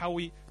before, how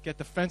we get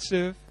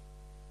defensive,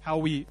 how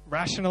we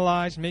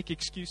rationalize, make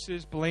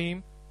excuses,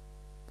 blame,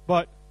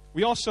 but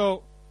we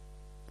also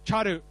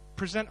try to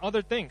present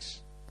other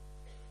things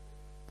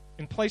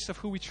in place of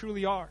who we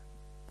truly are.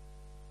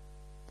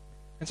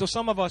 And so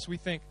some of us, we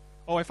think,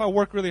 if I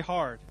work really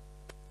hard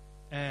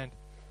and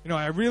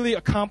I really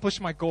accomplish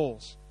my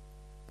goals,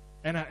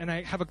 and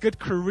I have a good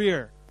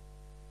career,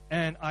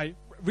 and I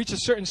reach a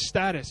certain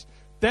status,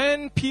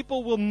 then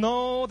people will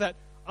know that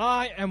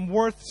I am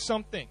worth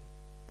something,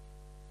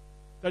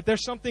 that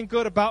there's something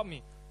good about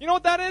me. You know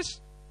what that is?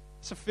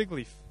 It's a fig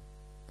leaf.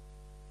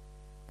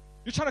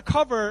 You're trying to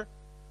cover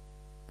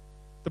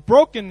the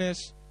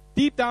brokenness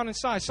deep down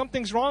inside.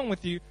 Something's wrong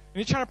with you, and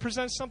you're trying to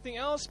present something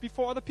else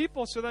before other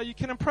people so that you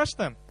can impress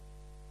them.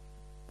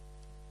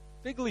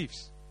 Fig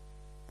leaves.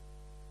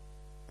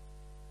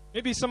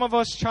 Maybe some of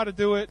us try to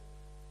do it.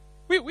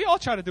 We all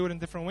try to do it in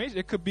different ways.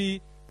 It could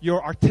be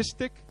your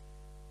artistic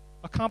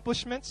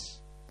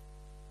accomplishments.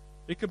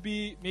 It could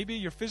be maybe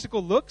your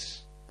physical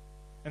looks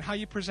and how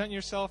you present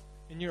yourself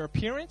in your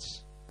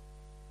appearance.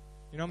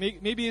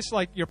 Maybe it's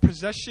like your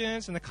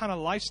possessions and the kind of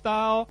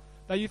lifestyle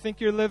that you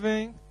think you're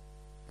living.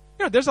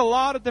 There's a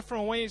lot of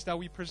different ways that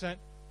we present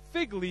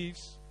fig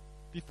leaves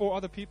before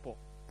other people.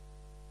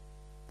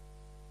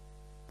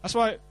 That's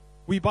why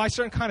we buy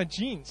certain kind of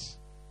jeans,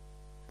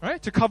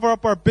 right? To cover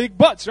up our big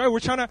butts, right? We're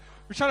trying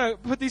to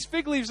put these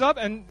fig leaves up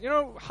and,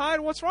 hide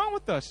what's wrong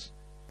with us.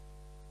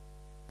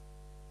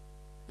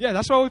 Yeah,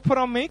 that's why we put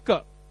on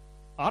makeup.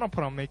 I don't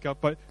put on makeup,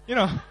 but,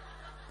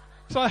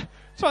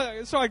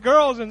 so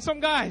girls and some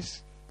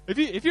guys,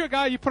 if you're a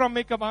guy, you put on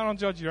makeup, I don't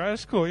judge you, right?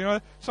 That's cool.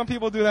 Some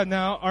people do that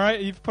now, all right?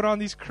 You put on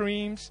these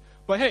creams.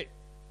 But hey,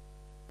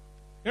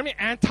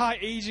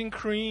 anti-aging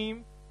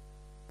cream.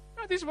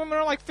 These women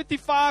are like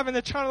 55 and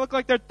they're trying to look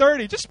like they're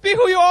 30. Just be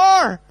who you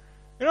are.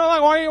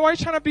 Why are you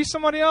trying to be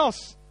somebody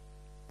else?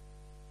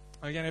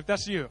 Again, if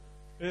that's you,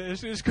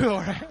 it's cool,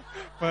 right?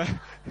 But,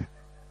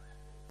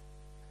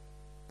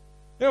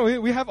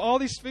 we have all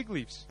these fig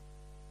leaves.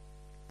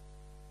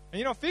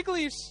 And, fig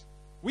leaves,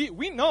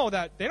 we know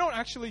that they don't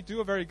actually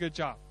do a very good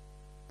job.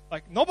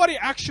 Like, nobody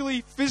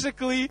actually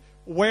physically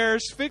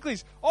wears fig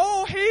leaves.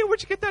 Oh, hey,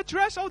 where'd you get that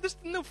dress? Oh, this is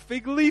the new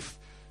fig leaf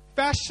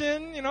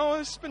fashion.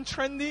 It's been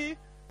trendy,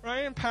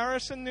 right, in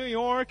Paris and New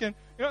York. And,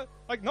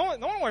 no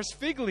one wears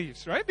fig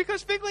leaves, right?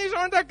 Because fig leaves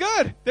aren't that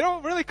good. They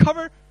don't really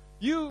cover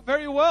you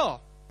very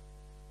well.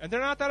 And they're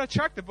not that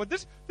attractive. But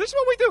this is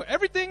what we do.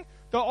 Everything,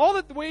 all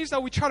the ways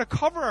that we try to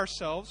cover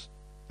ourselves,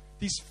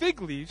 these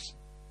fig leaves,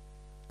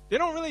 they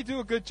don't really do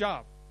a good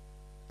job.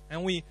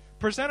 And we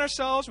present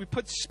ourselves, we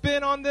put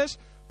spin on this,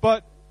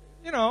 but,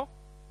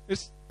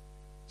 it's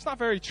not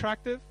very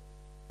attractive.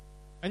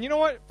 And you know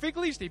what? Fig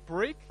leaves, they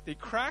break, they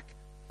crack.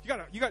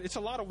 It's a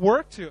lot of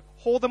work to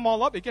hold them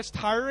all up. It gets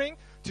tiring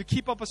to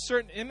keep up a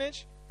certain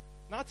image,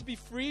 not to be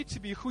free, to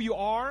be who you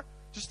are,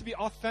 just to be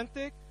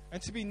authentic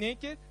and to be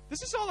naked.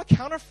 This is all a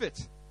counterfeit.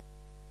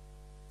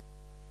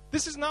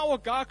 This is not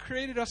what God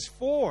created us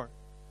for.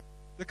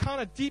 The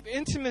kind of deep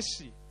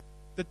intimacy,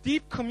 the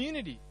deep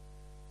community.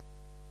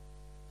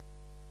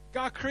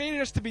 God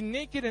created us to be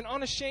naked and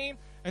unashamed,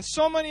 and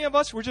so many of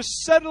us, we're just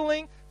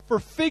settling for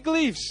fig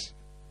leaves.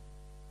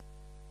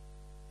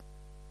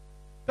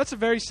 That's a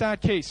very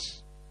sad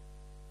case.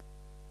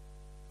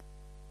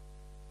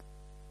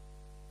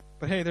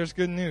 But hey, there's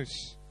good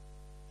news.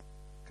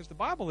 Because the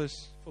Bible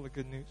is full of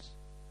good news.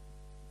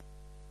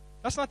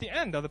 That's not the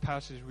end of the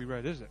passage we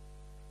read, is it?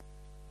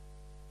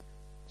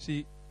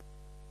 See,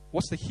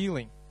 what's the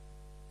healing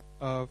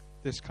of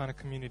this kind of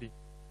community?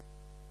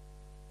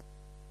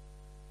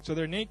 So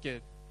they're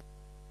naked,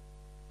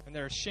 and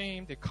they're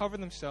ashamed, they cover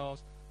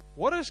themselves.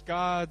 What does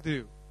God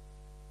do?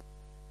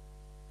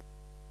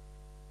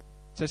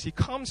 It says He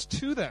comes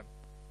to them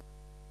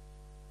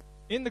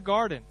in the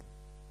garden.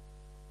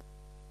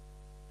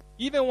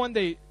 Even when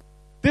they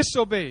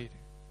disobeyed,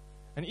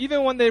 and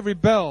even when they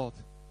rebelled,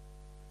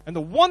 and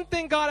the one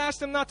thing God asked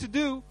them not to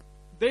do,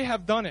 they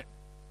have done it.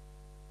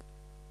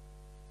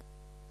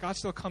 God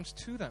still comes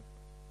to them.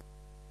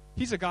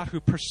 He's a God who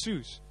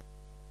pursues.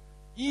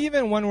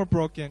 Even when we're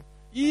broken,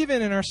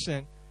 even in our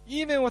sin,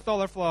 even with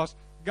all our flaws,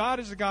 God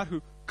is a God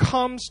who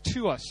comes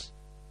to us.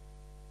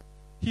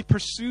 He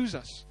pursues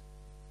us.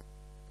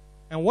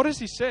 And what does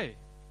He say?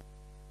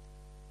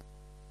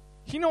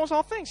 He knows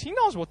all things. He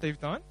knows what they've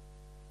done.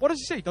 What does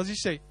He say? Does He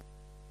say,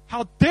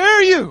 "How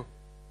dare you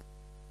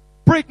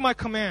break my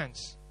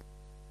commands"?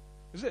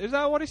 Is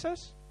that what He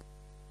says?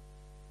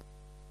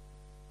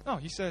 No,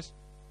 He says,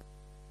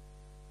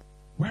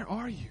 "Where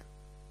are you?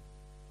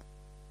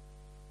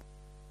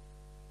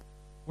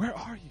 Where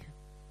are you?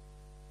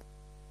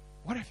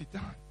 What have you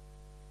done?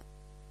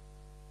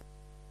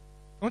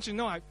 Don't you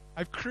know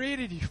I've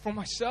created you for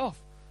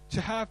myself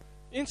to have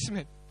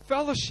intimate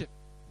fellowship,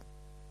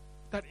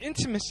 that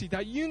intimacy,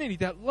 that unity,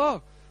 that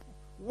love.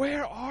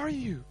 Where are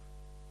you?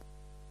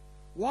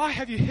 Why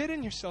have you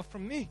hidden yourself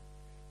from me?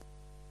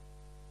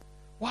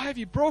 Why have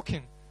you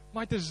broken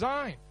my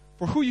design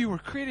for who you were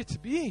created to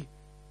be?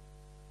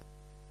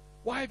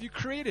 Why have you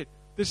created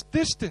this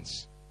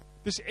distance,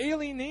 this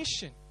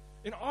alienation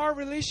in our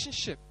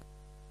relationship?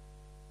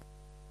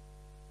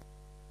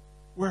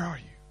 Where are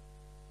you?"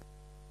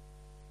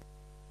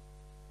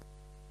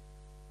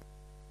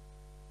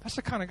 That's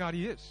the kind of God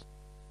He is.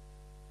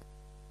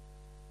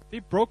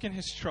 They've broken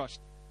His trust.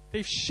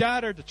 They've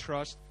shattered the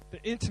trust, the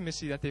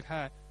intimacy that they've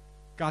had.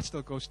 God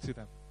still goes to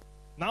them.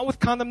 Not with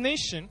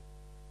condemnation.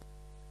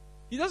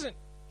 He doesn't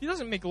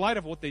make light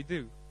of what they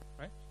do.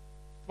 Right?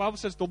 The Bible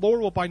says the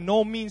Lord will by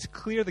no means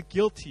clear the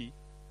guilty,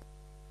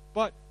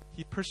 but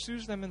He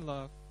pursues them in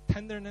love,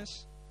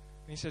 tenderness,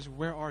 and He says,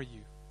 where are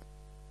you?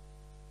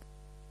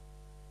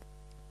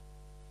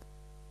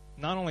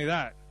 Not only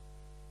that,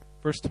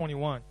 verse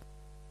 21,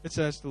 it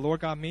says, the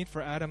Lord God made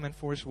for Adam and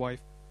for his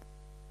wife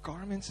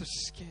garments of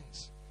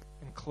skins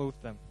and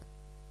clothed them.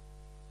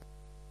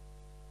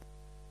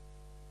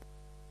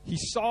 He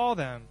saw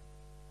them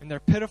in their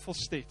pitiful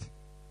state.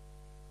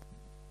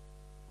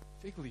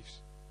 Fig leaves.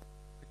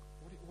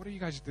 Like, what are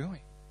you guys doing?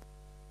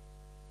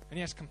 And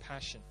He has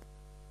compassion.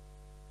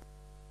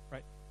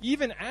 Right?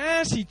 Even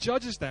as He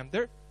judges them,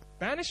 they're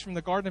banished from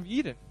the Garden of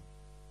Eden,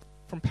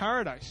 from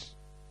paradise.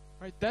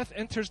 Right? Death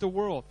enters the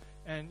world,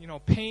 and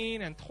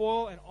pain and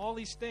toil and all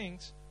these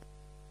things.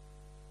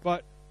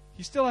 But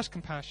He still has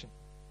compassion.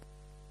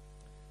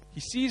 He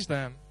sees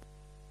them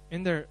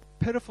in their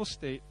pitiful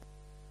state,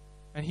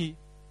 and He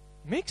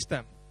makes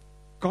them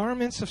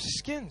garments of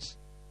skins,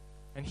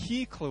 and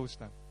He clothes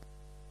them.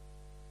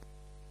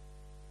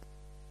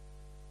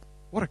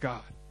 What a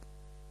God.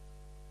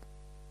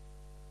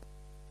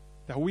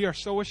 That we are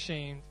so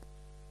ashamed.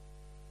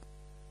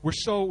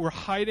 We're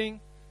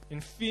hiding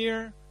in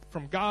fear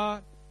from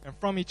God and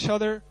from each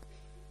other.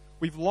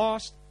 We've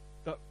lost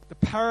the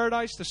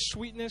paradise, the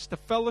sweetness, the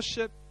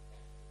fellowship.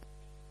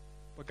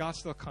 But God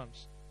still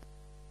comes.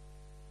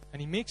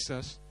 And He makes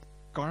us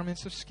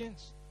garments of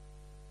skins.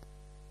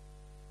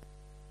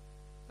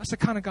 That's the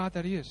kind of God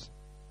that He is.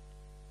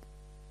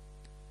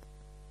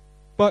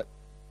 But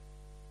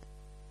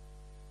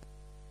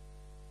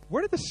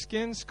where did the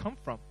skins come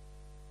from?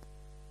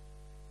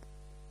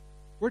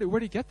 Where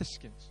did He get the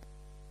skins?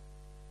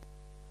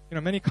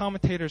 Many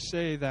commentators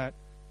say that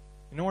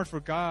in order for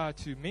God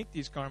to make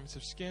these garments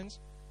of skins,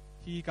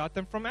 He got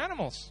them from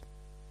animals.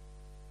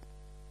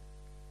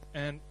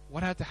 And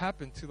what had to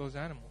happen to those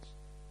animals?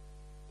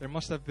 There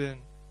must have been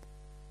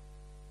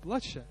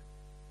bloodshed,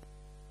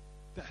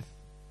 death.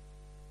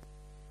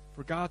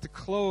 For God to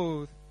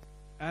clothe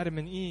Adam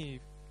and Eve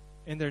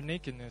in their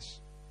nakedness,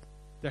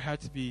 there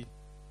had to be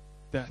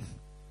death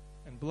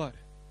and blood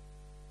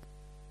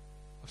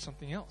of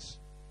something else.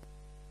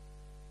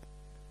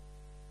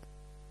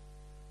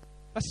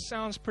 That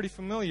sounds pretty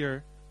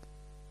familiar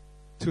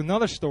to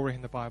another story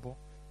in the Bible,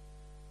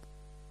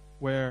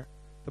 where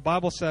the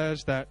Bible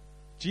says that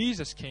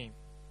Jesus came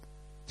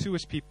to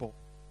His people.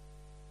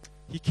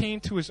 He came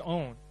to His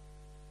own,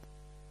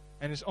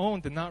 and His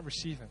own did not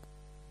receive Him.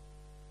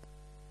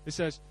 It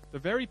says, the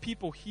very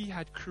people He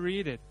had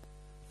created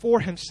for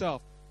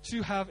Himself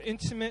to have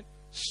intimate,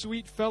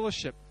 sweet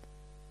fellowship,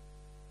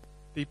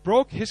 they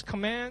broke His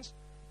commands,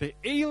 they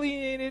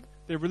alienated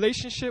their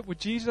relationship with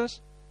Jesus,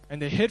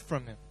 and they hid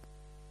from Him,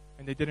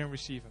 and they didn't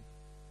receive Him.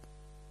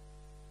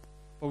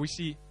 But we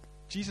see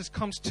Jesus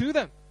comes to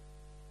them.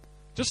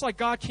 Just like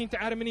God came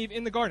to Adam and Eve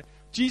in the garden,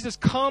 Jesus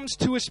comes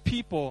to His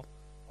people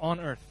on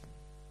earth.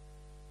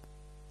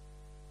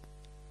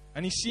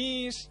 And He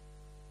sees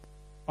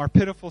our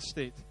pitiful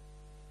state.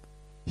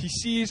 He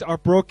sees our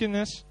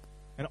brokenness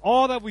and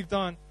all that we've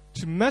done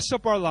to mess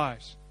up our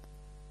lives.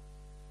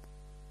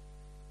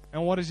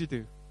 And what does He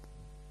do?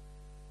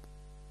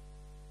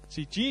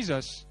 See,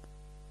 Jesus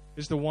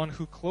is the one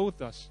who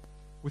clothed us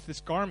with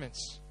His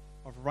garments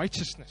of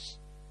righteousness.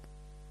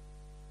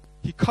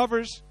 He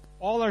covers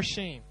all our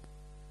shame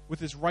with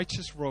His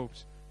righteous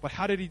robes. But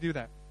how did He do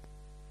that?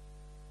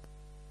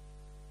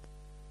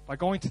 By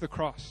going to the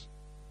cross.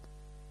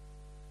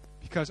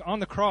 Because on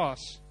the cross,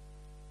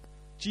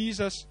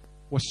 Jesus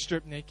was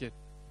stripped naked,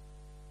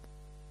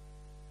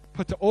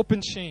 put to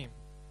open shame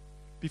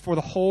before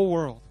the whole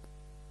world,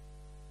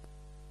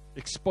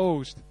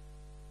 exposed.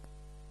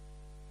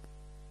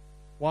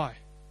 Why?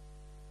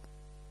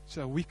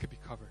 So that we could be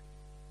covered.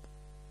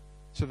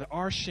 So that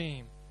our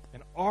shame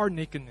and our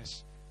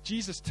nakedness,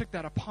 Jesus took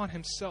that upon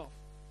Himself,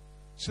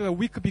 so that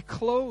we could be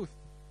clothed,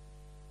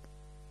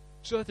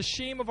 so that the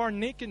shame of our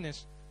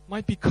nakedness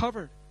might be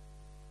covered,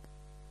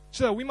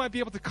 so that we might be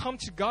able to come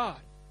to God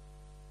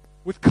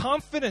with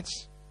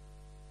confidence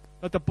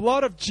that the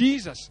blood of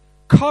Jesus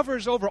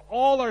covers over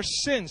all our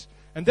sins,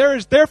 and there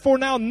is therefore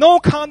now no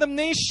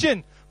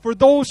condemnation for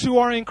those who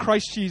are in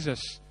Christ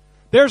Jesus.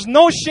 There's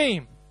no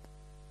shame,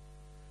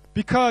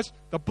 because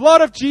the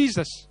blood of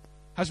Jesus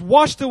has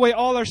washed away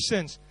all our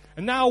sins,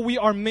 and now we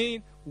are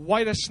made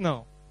white as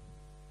snow.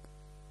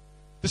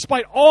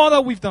 Despite all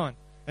that we've done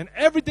and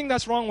everything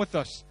that's wrong with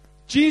us,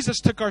 Jesus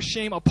took our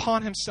shame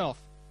upon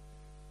Himself.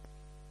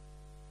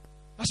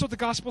 That's what the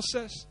gospel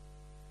says.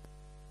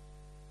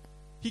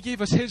 He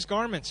gave us His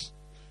garments,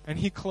 and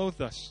He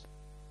clothed us.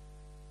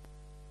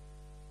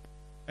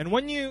 And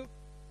when you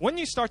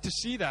start to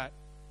see that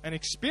and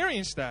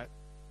experience that,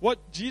 what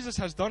Jesus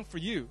has done for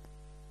you,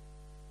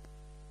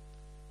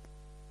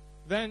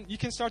 then you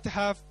can start to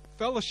have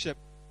fellowship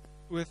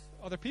with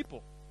other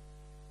people.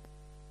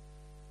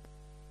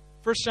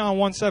 1 John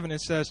 1:7,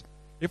 it says,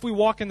 if we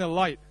walk in the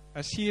light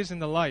as He is in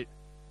the light,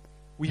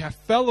 we have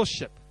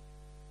fellowship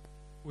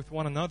with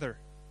one another.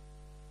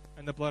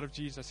 And the blood of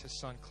Jesus, His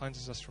Son,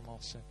 cleanses us from all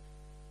sin.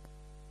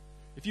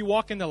 If you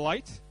walk in the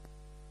light,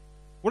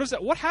 what is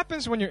that? What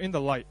happens when you're in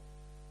the light?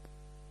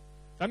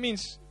 That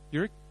means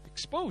you're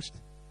exposed.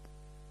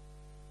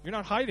 You're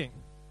not hiding.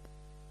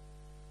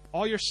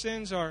 All your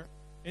sins are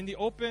in the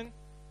open.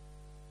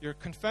 You're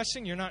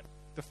confessing. You're not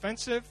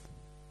defensive.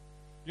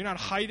 You're not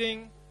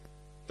hiding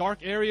dark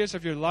areas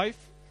of your life.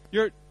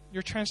 You're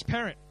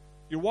transparent.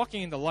 You're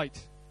walking in the light.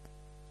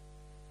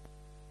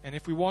 And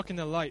if we walk in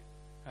the light,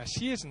 as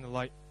He is in the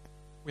light,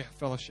 we have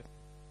fellowship.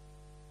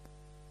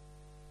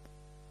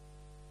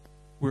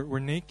 We're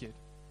naked.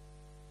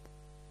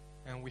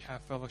 And we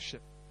have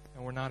fellowship.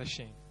 And we're not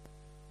ashamed.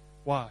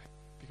 Why?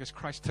 Because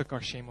Christ took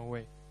our shame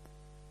away.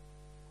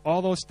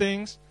 All those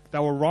things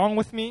that were wrong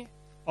with me,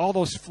 all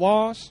those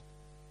flaws,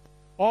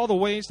 all the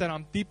ways that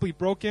I'm deeply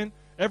broken,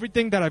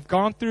 everything that I've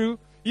gone through,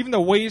 even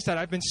the ways that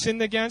I've been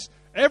sinned against,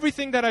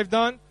 everything that I've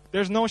done,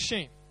 there's no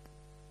shame.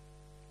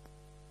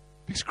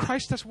 Because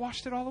Christ has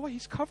washed it all away.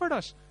 He's covered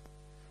us.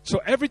 So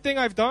everything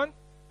I've done,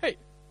 hey,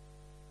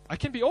 I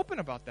can be open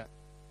about that.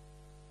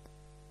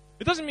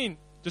 It doesn't mean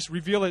just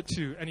reveal it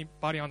to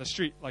anybody on the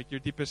street, like your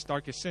deepest,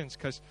 darkest sins,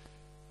 because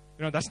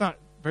that's not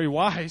very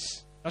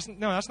wise. That's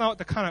not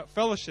the kind of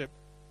fellowship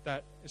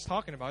that it's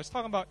talking about. It's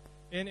talking about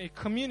in a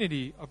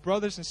community of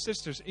brothers and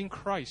sisters in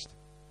Christ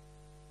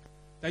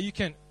that you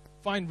can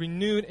find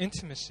renewed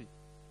intimacy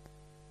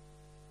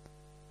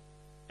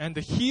and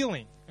the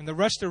healing and the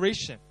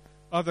restoration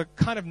of the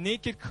kind of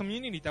naked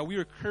community that we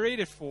were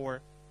created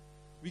for.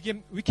 We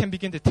can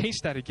begin to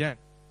taste that again,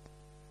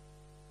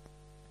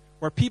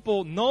 where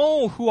people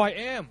know who I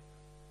am.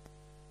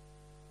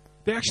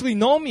 They actually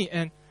know me,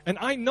 and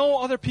I know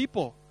other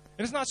people.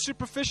 And it's not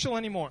superficial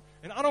anymore.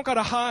 And I don't got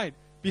to hide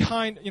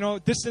behind,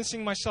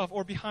 distancing myself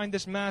or behind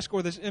this mask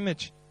or this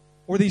image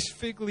or these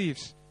fig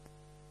leaves.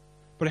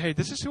 But hey,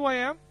 this is who I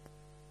am.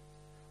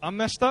 I'm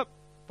messed up.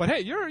 But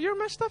hey, you're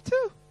messed up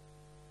too.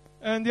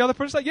 And the other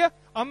person's like, yeah,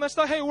 I'm messed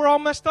up. Hey, we're all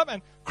messed up.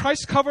 And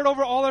Christ covered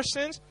over all our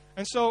sins.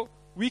 And so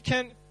we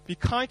can be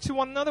kind to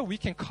one another. We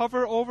can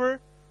cover over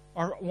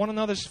one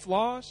another's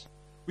flaws.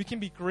 We can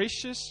be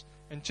gracious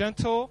and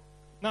gentle,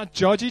 not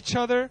judge each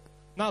other,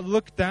 not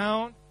look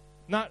down,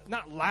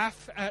 not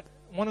laugh at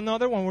one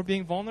another when we're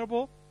being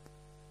vulnerable.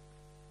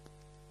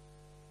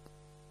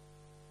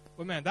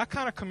 But man, that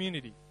kind of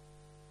community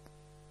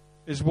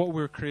is what we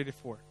were created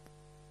for.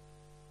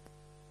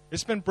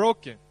 It's been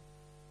broken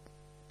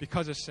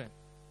because of sin.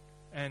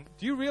 And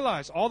do you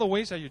realize all the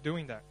ways that you're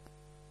doing that?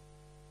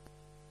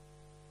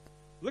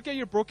 Look at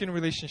your broken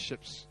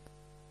relationships.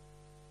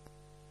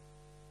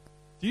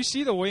 Do you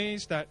see the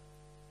ways that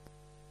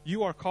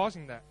you are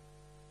causing that?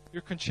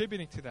 You're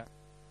contributing to that.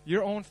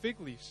 Your own fig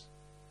leaves.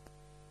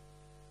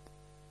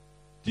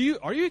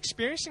 Are you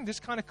experiencing this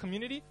kind of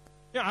community?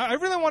 Yeah, I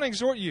really want to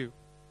exhort you.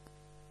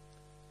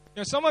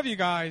 Some of you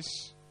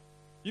guys,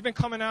 you've been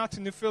coming out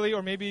to New Philly,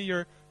 or maybe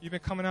you've been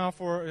coming out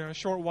for a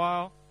short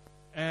while,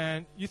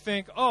 and you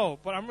think, oh,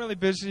 but I'm really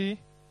busy,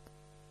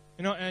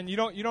 and you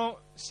don't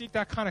seek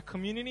that kind of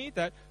community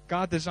that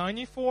God designed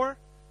you for.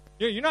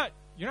 You're not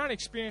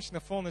experiencing the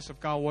fullness of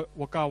God,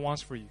 what God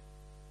wants for you.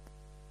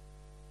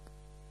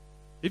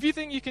 If you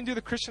think you can do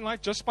the Christian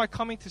life just by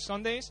coming to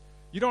Sundays,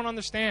 you don't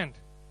understand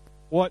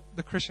what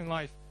the Christian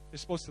life is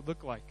supposed to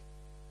look like.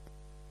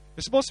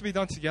 It's supposed to be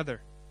done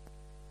together.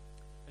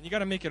 And you got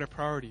to make it a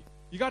priority.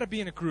 You got to be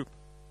in a group.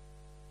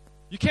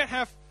 You can't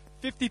have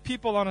 50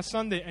 people on a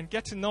Sunday and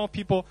get to know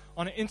people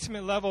on an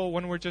intimate level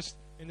when we're just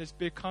in this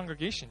big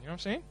congregation. You know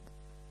what I'm saying?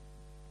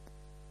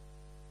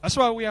 That's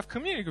why we have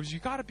community groups. You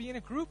got to be in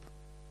a group.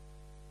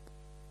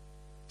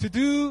 To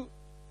do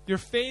your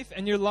faith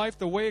and your life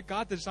the way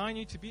God designed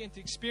you to be and to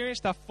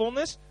experience that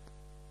fullness,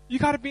 you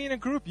got to be in a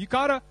group. You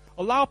got to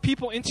allow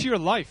people into your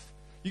life.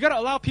 You got to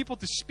allow people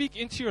to speak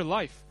into your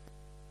life.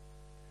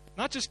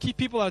 Not just keep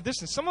people at a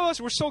distance. Some of us,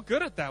 we're so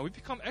good at that. We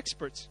become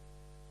experts.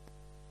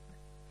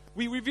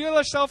 We reveal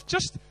ourselves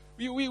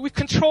we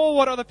control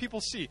what other people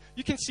see.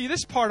 You can see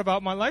this part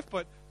about my life,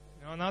 but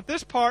not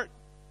this part.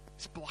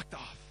 It's blocked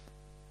off.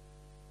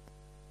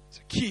 It's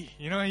a key.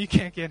 You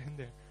can't get in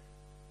there.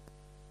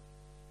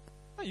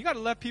 No, you got to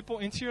let people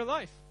into your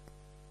life.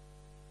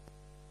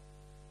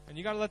 And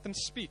you got to let them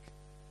speak.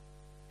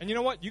 And you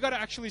know what? You got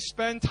to actually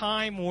spend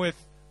time with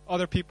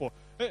other people.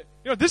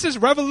 This is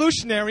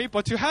revolutionary,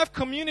 but to have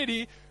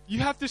community, you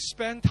have to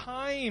spend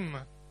time.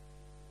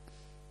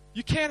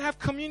 You can't have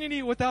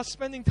community without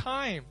spending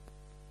time.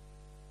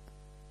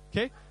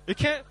 Okay? It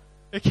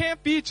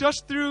can't be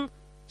just through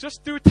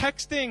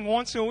texting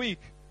once a week.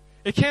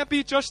 It can't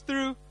be just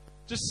through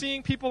just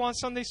seeing people on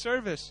Sunday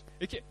service.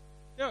 It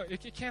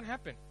can't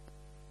happen.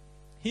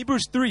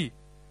 Hebrews 3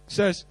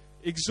 says,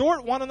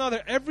 exhort one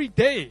another every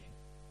day.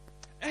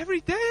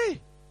 Every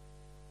day.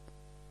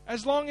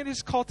 As long as it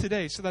is called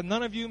today, so that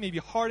none of you may be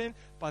hardened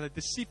by the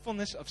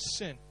deceitfulness of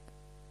sin.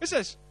 It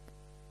says,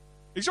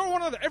 exhort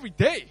one another every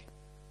day.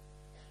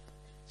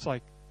 It's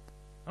like,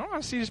 I don't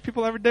want to see these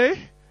people every day.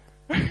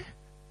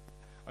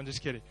 I'm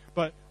just kidding.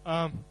 But,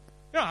 I'm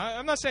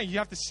not saying you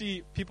have to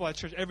see people at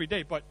church every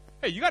day, but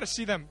hey, you got to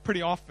see them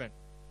pretty often.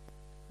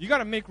 You got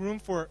to make room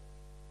for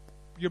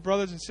your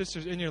brothers and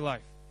sisters in your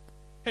life.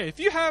 Hey, if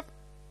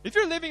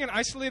you're living an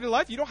isolated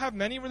life, you don't have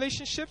many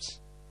relationships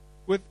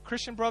with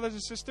Christian brothers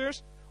and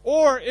sisters,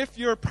 or if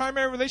your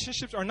primary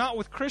relationships are not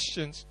with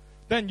Christians,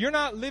 then you're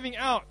not living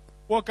out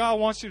what God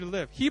wants you to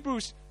live.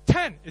 Hebrews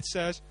 10, it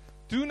says,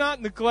 do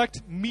not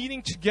neglect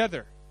meeting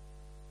together,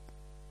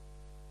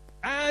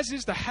 as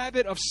is the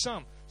habit of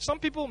some. Some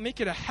people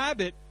make it a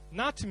habit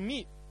not to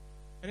meet,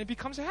 and it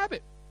becomes a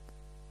habit.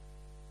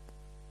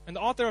 And the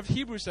author of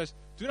Hebrews says,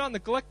 do not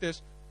neglect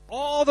this,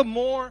 all the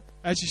more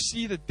as you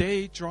see the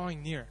day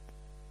drawing near.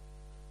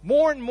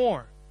 More and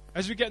more,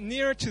 as we get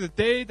nearer to the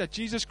day that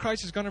Jesus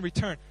Christ is going to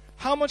return,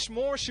 how much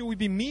more should we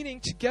be meeting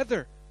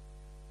together?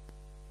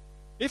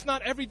 If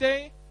not every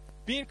day,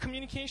 be in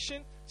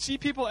communication, see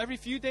people every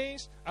few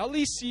days, at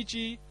least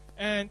CG,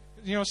 and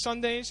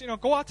Sundays,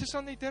 go out to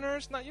Sunday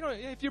dinners. Not,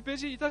 if you're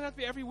busy, it doesn't have to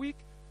be every week.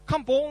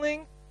 Come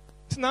bowling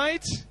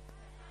tonight.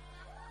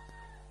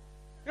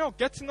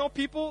 Get to know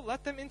people,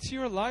 let them into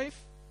your life.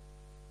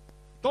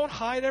 Don't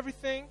hide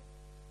everything.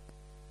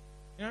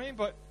 You know what I mean?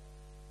 But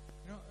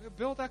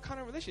build that kind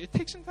of relationship. It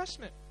takes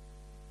investment.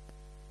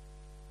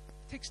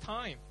 It takes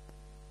time.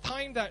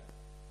 Time that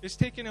is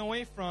taken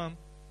away from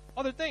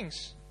other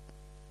things.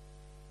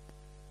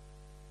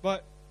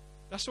 But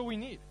that's what we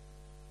need.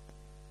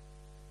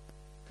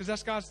 Because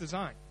that's God's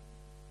design.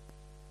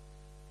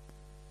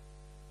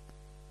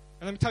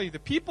 And let me tell you, the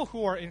people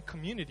who are in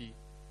community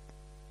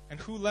and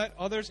who let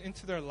others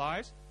into their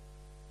lives,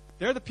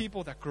 they're the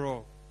people that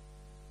grow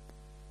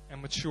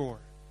and mature.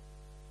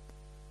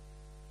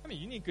 I mean,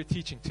 you need good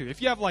teaching too.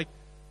 If you have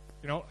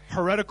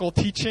heretical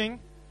teaching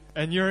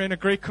and you're in a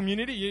great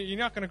community, you're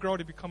not going to grow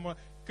to become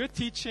good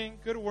teaching,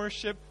 good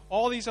worship,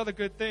 all these other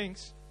good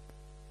things.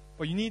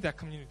 But you need that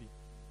community.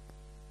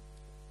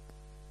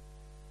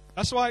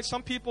 That's why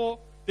some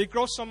people, they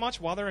grow so much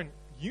while they're in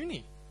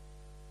uni.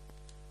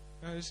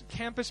 There's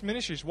campus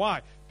ministries.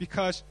 Why?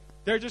 Because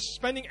they're just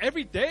spending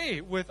every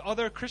day with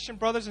other Christian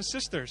brothers and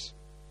sisters.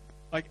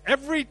 Like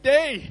every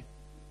day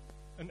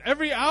and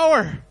every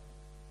hour.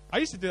 I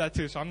used to do that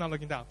too, so I'm not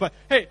looking down. But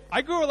hey,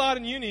 I grew a lot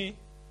in uni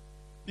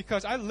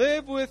because I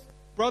lived with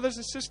brothers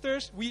and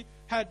sisters. We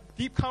had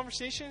deep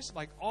conversations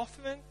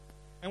often,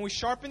 and we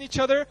sharpened each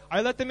other.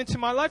 I let them into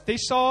my life. They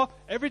saw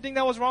everything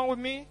that was wrong with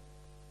me,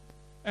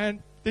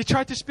 and they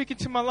tried to speak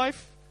into my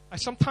life. I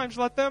sometimes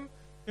let them.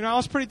 I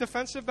was pretty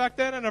defensive back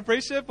then and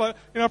abrasive, but,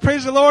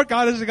 praise the Lord,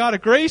 God is a God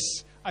of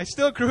grace. I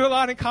still grew a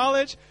lot in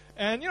college.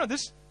 And,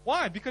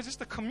 why? Because it's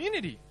the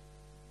community.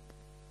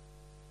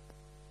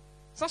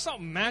 It's not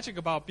something magic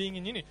about being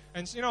in uni.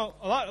 And, a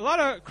lot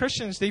of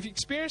Christians, they've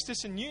experienced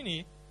this in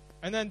uni,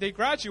 and then they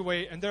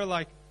graduate, and they're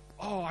like,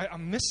 oh,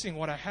 I'm missing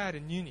what I had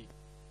in uni.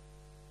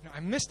 I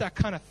miss that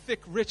kind of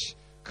thick, rich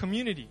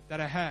community that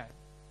I had.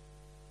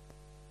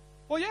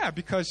 Well, yeah,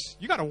 because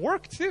you got to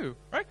work too,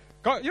 right?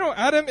 God,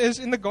 Adam is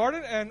in the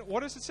garden, and what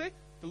does it say?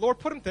 The Lord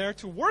put him there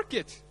to work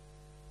it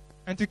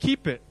and to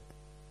keep it.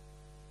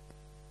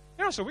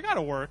 So we got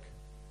to work.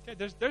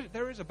 Okay,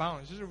 there is a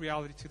balance. There's a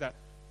reality to that.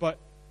 But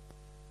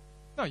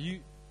no,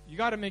 you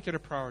got to make it a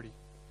priority.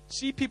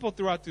 See people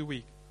throughout the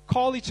week.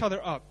 Call each other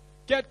up.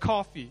 Get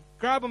coffee.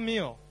 Grab a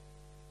meal.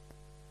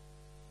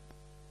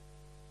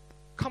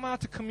 Come out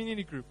to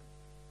community group.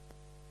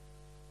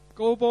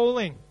 Go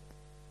bowling.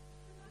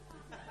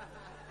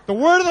 The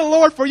word of the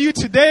Lord for you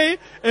today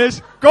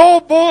is go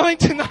bowling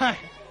tonight.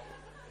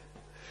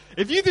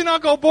 If you do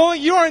not go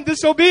bowling, you are in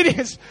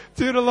disobedience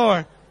to the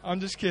Lord.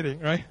 I'm just kidding,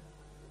 right?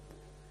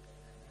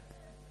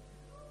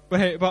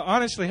 But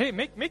honestly,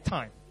 make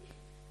time.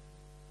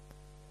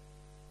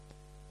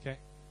 Okay.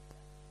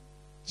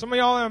 Some of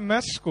y'all are in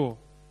med school.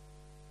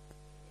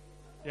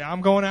 Yeah,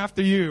 I'm going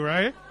after you,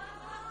 right?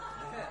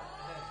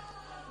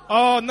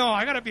 Oh no,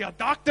 I gotta be a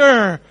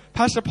doctor,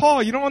 Pastor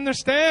Paul. You don't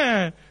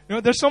understand.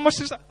 There's so much.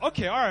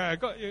 Okay, all right,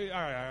 go. All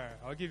right.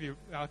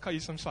 I'll cut you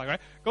some slack, right?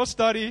 Go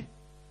study.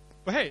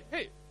 But hey,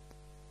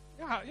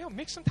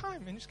 make some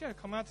time and just gotta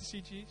come out to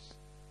CGs.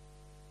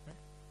 Right?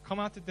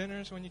 Come out to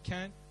dinners when you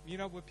can.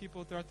 Meet up with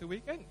people throughout the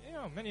week. And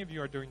many of you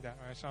are doing that,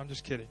 all right? So I'm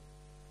just kidding.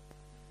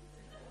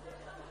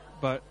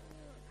 But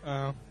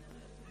yeah.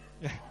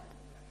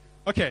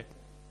 Okay.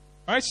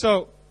 All right.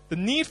 So the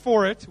need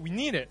for it, we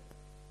need it.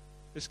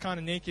 This kind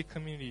of naked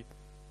community.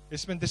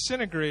 It's been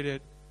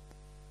disintegrated.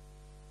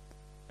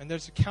 And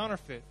there's a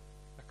counterfeit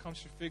that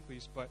comes through fig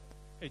leaves. But,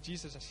 hey,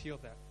 Jesus has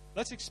healed that.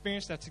 Let's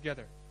experience that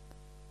together.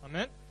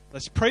 Amen?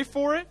 Let's pray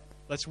for it.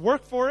 Let's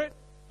work for it.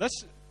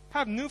 Let's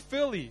have New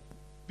Philly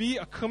be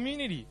a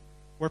community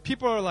where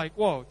people are like,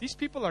 whoa, these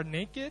people are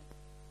naked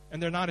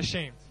and they're not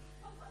ashamed.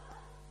 All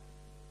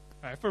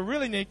right, if we're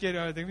really naked,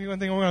 I think we're going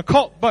to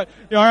cult. But,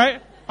 all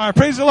right? All right,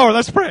 praise the Lord.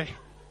 Let's pray.